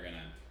people that are going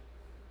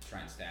to try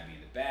and stab you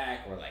in the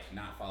back or like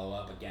not follow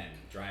up. Again,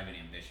 driving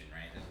ambition,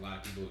 right? There's a lot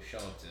of people who show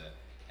up to,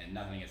 and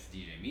nothing against the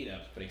DJ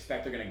meetups, but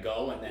expect they're going to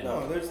go and then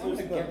No, there's I'm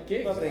gonna get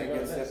gigs if I nothing go to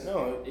against this. it.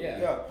 No,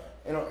 Yeah.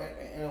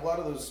 and a lot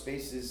of those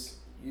spaces,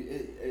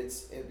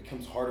 it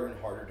becomes harder and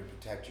harder to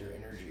protect your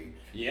energy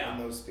Yeah. in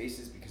those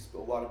spaces because a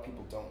lot of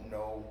people don't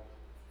know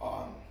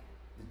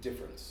the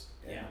difference.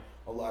 And Yeah.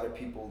 a lot of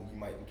people you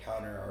might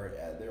encounter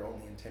are their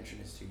only intention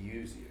is to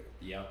use you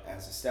Yep.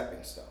 as a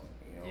stepping stone.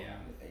 You know, Yeah.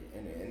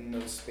 and in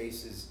those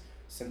spaces,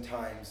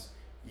 sometimes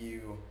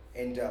you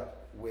end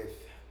up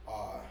with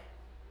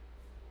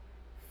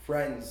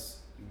friends.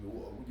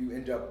 You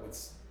end up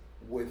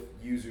with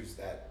users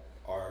that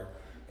are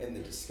in the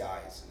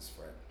disguise as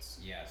friends,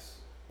 Yes.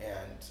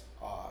 and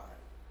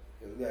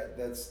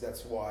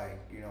that's why,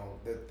 you know,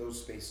 that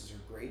those spaces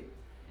are great,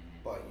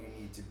 but you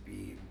need to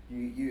be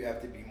you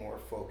have to be more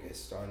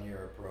focused on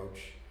your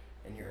approach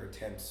and your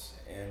attempts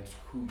and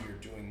who you're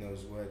doing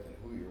those with and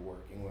who you're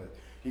working with.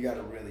 You got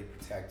to really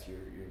protect your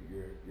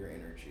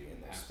energy in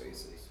those Absolutely.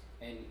 spaces.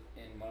 And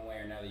in one way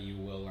or another, you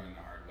will learn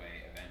the hard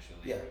way eventually.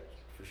 Yeah,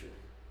 for sure.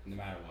 No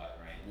matter what,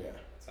 right? Yeah.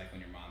 It's like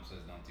when your mom says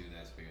don't do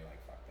this, but you're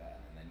like fuck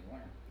that, and then you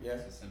learn. Yeah.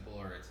 It's as simple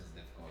or it's as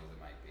difficult as it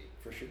might be.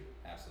 For sure.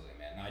 Absolutely,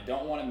 man. Now I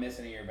don't want to miss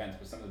any of your events,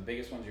 but some of the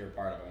biggest ones you're a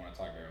part of, I want to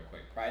talk about real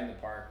quick. Pride in the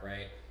Park,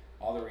 right?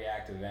 All the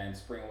React events,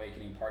 Spring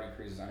Awakening, Party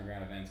Cruises,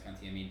 Underground events,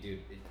 Cunty. I mean, dude,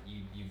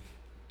 you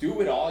do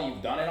it all.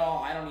 You've done it all.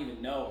 I don't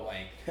even know.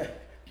 Like,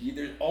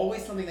 there's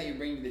always something that you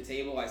bring to the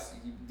table.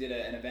 You did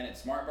an event at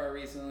Smart Bar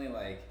recently.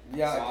 Like,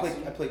 Yeah, it's I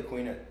awesome. played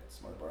Queen at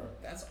Smart Bar.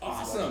 That's It was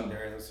awesome.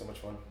 legendary. That was so much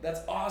fun. That's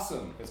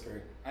awesome. That's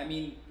great. I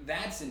mean,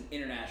 that's an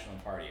international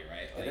party,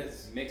 right? Like, It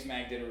is.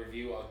 Mixmag did a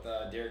review of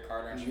Derek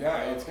Carter in Chicago.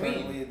 Yeah, it's Queen.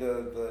 currently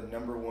the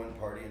number one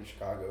party in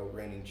Chicago,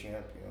 reigning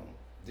champ. You know,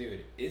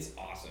 Dude, it's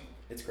awesome.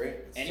 it's great.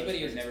 It's Anybody such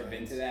a who's great never been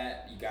to experience.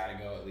 that, you gotta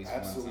go at least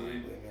Absolutely,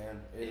 one time.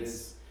 man.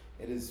 It's-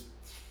 It is.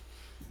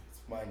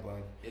 It's mind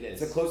blowing. It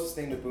is. It's the closest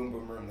thing to Boom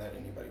Boom Room that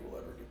anybody will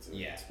ever get to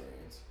Yeah.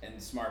 experience.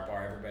 And Smart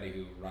Bar, everybody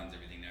who runs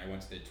everything there. I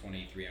went to the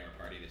 23-hour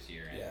party this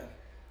year, and Yeah,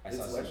 I it's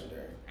saw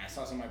legendary. I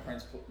saw some of my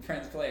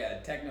friends play a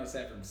techno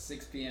set from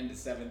 6 p.m. to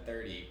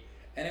 7:30,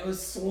 and it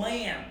was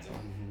slammed.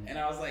 Mhm. And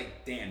I was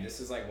like, damn, this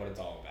is like what it's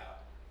all about.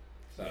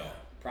 So Yeah.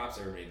 props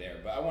to everybody there.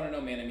 But I want to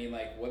know, man. I mean,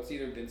 like, what's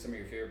either been some of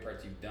your favorite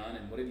parts you've done,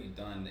 and what have you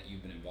done that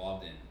you've been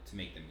involved in to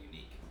make them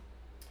unique?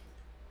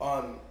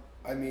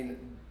 I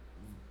mean,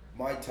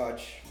 my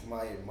touch,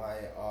 my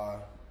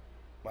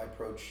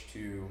approach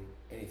to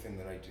anything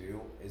that I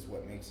do is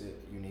what makes it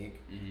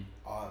unique. Mm-hmm.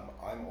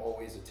 I'm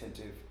always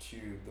attentive to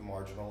the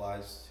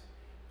marginalized,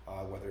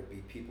 whether it be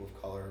people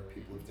of color,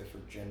 people of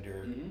different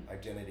gender, Mhm.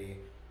 identity.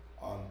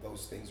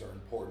 Those things are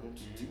important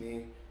to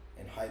me,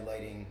 and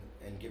highlighting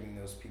and giving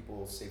those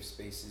people safe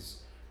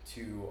spaces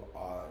to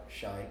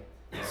shine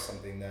is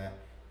something that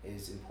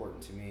is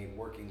important to me.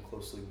 Working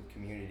closely with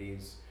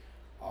communities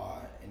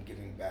and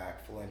giving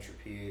back,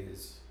 philanthropy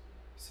is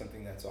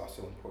something that's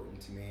also important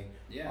to me.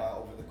 Yeah.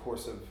 Over the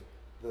course of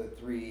the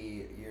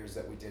 3 years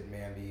that we did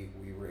Mamby,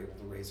 we were able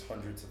to raise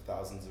hundreds of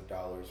thousands of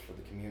dollars for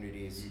the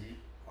communities.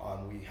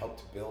 We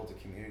helped build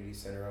a community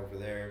center over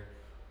there.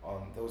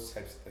 Those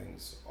types of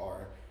things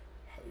are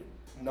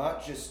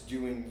not just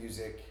doing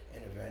music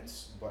and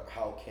events, but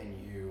how can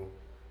you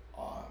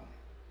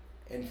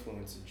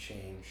influence and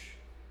change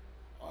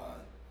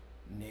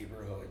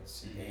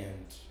neighborhoods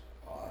and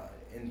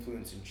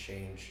influence and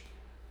change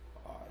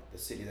the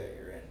city that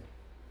you're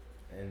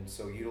in. And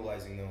so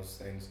utilizing those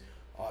things,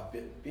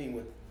 being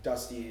with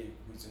Dusty,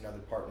 who's another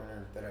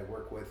partner that I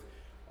work with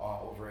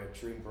over at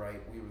Dream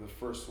Bright, we were the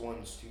first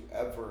ones to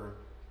ever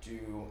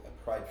do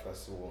a Pride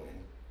Festival in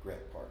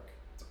Grant Park.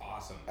 It's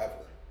awesome.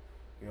 Ever.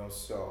 You know,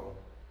 so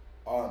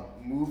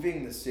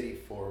moving the city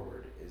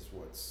forward is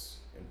what's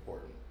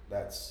important.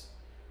 That's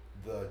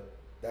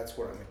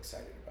what I'm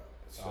excited about.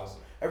 That's so awesome.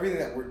 Everything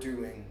that we're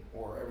doing,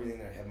 or everything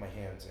that I have my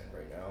hands in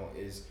right now,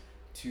 is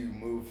to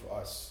move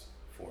us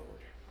forward.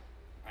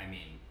 I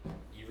mean,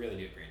 you really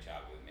do a great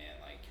job with it, man.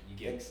 Like, you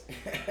give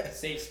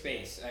safe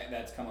space.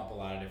 That's come up a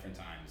lot of different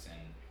times,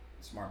 and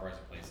Smart Bar's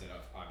a place that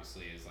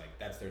obviously is like,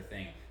 that's their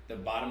thing. The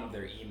bottom of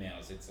their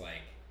emails, it's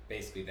like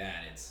basically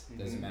that. It's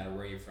doesn't matter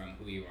where you're from,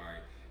 who you are,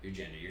 your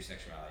gender, your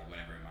sexuality,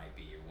 whatever it might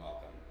be, you're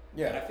welcome.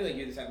 Yeah. And I feel like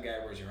you're the type of guy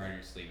who wears your heart on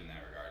your sleeve in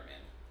that regard,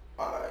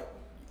 man.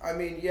 I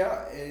mean,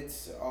 yeah,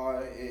 it's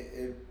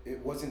it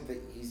wasn't the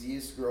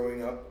easiest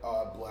growing up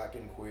black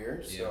and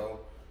queer, so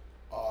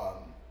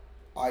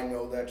I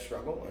know that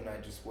struggle, and I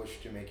just wish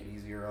to make it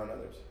easier on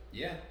others.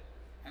 Yeah,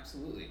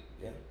 absolutely.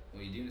 Yeah.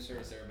 Well, you do a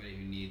service to everybody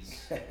who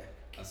needs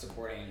a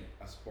support,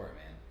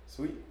 man.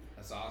 Sweet.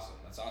 That's awesome.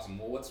 That's awesome.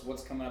 Well,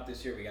 what's coming up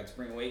this year? We got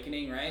Spring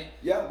Awakening, right?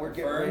 Yeah, we're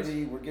getting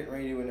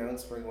ready to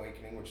announce Spring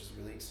Awakening, which is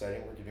really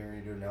exciting. We're getting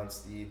ready to announce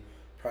the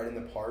Pride in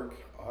the Park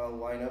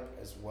lineup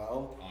as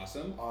well.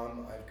 Awesome.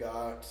 I've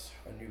got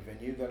a new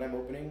venue that I'm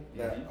opening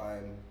that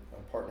I'm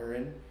a partner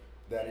in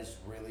that is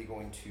really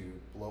going to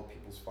blow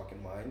people's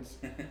fucking minds.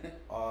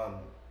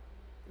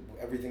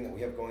 Everything that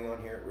we have going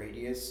on here at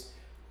Radius,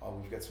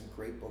 we've got some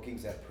great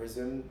bookings at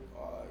Prism.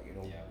 We're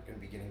going to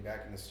be getting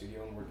back in the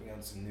studio and working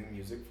on some new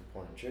music for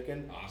Porn and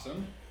Chicken.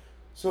 Awesome.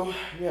 So,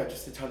 yeah,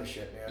 just a ton of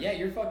shit, man. Yeah,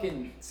 you're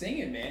fucking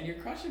singing, man. You're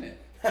crushing it.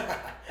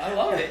 I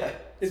love it.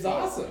 It's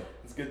awesome.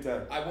 It's a good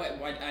time.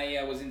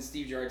 I was in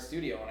Steve Gerrard's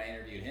studio when I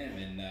interviewed him,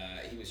 and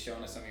he was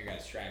showing us some of your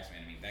guys' tracks,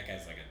 man. I mean, that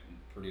guy's like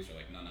a producer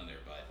like none other,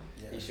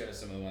 but he showed us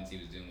some of the ones he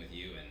was doing with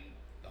you and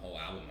the whole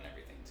album and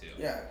everything, too.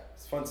 Yeah,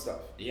 it's fun stuff.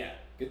 Yeah,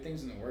 good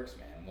things in the works,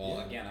 man. Well,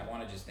 again, I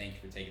want to just thank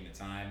you for taking the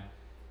time.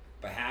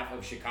 Behalf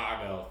of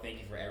Chicago,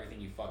 thank you for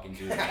everything you fucking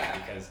do,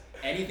 man, because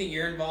anything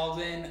you're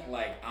involved in,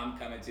 like, I'm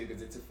coming to,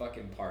 because it's a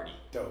fucking party.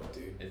 Dope,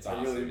 dude. It's I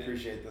awesome, really man.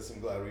 appreciate this. I'm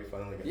glad we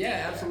finally got to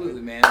Yeah,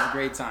 absolutely, man. It's a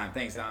great time.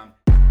 Thanks, Tom.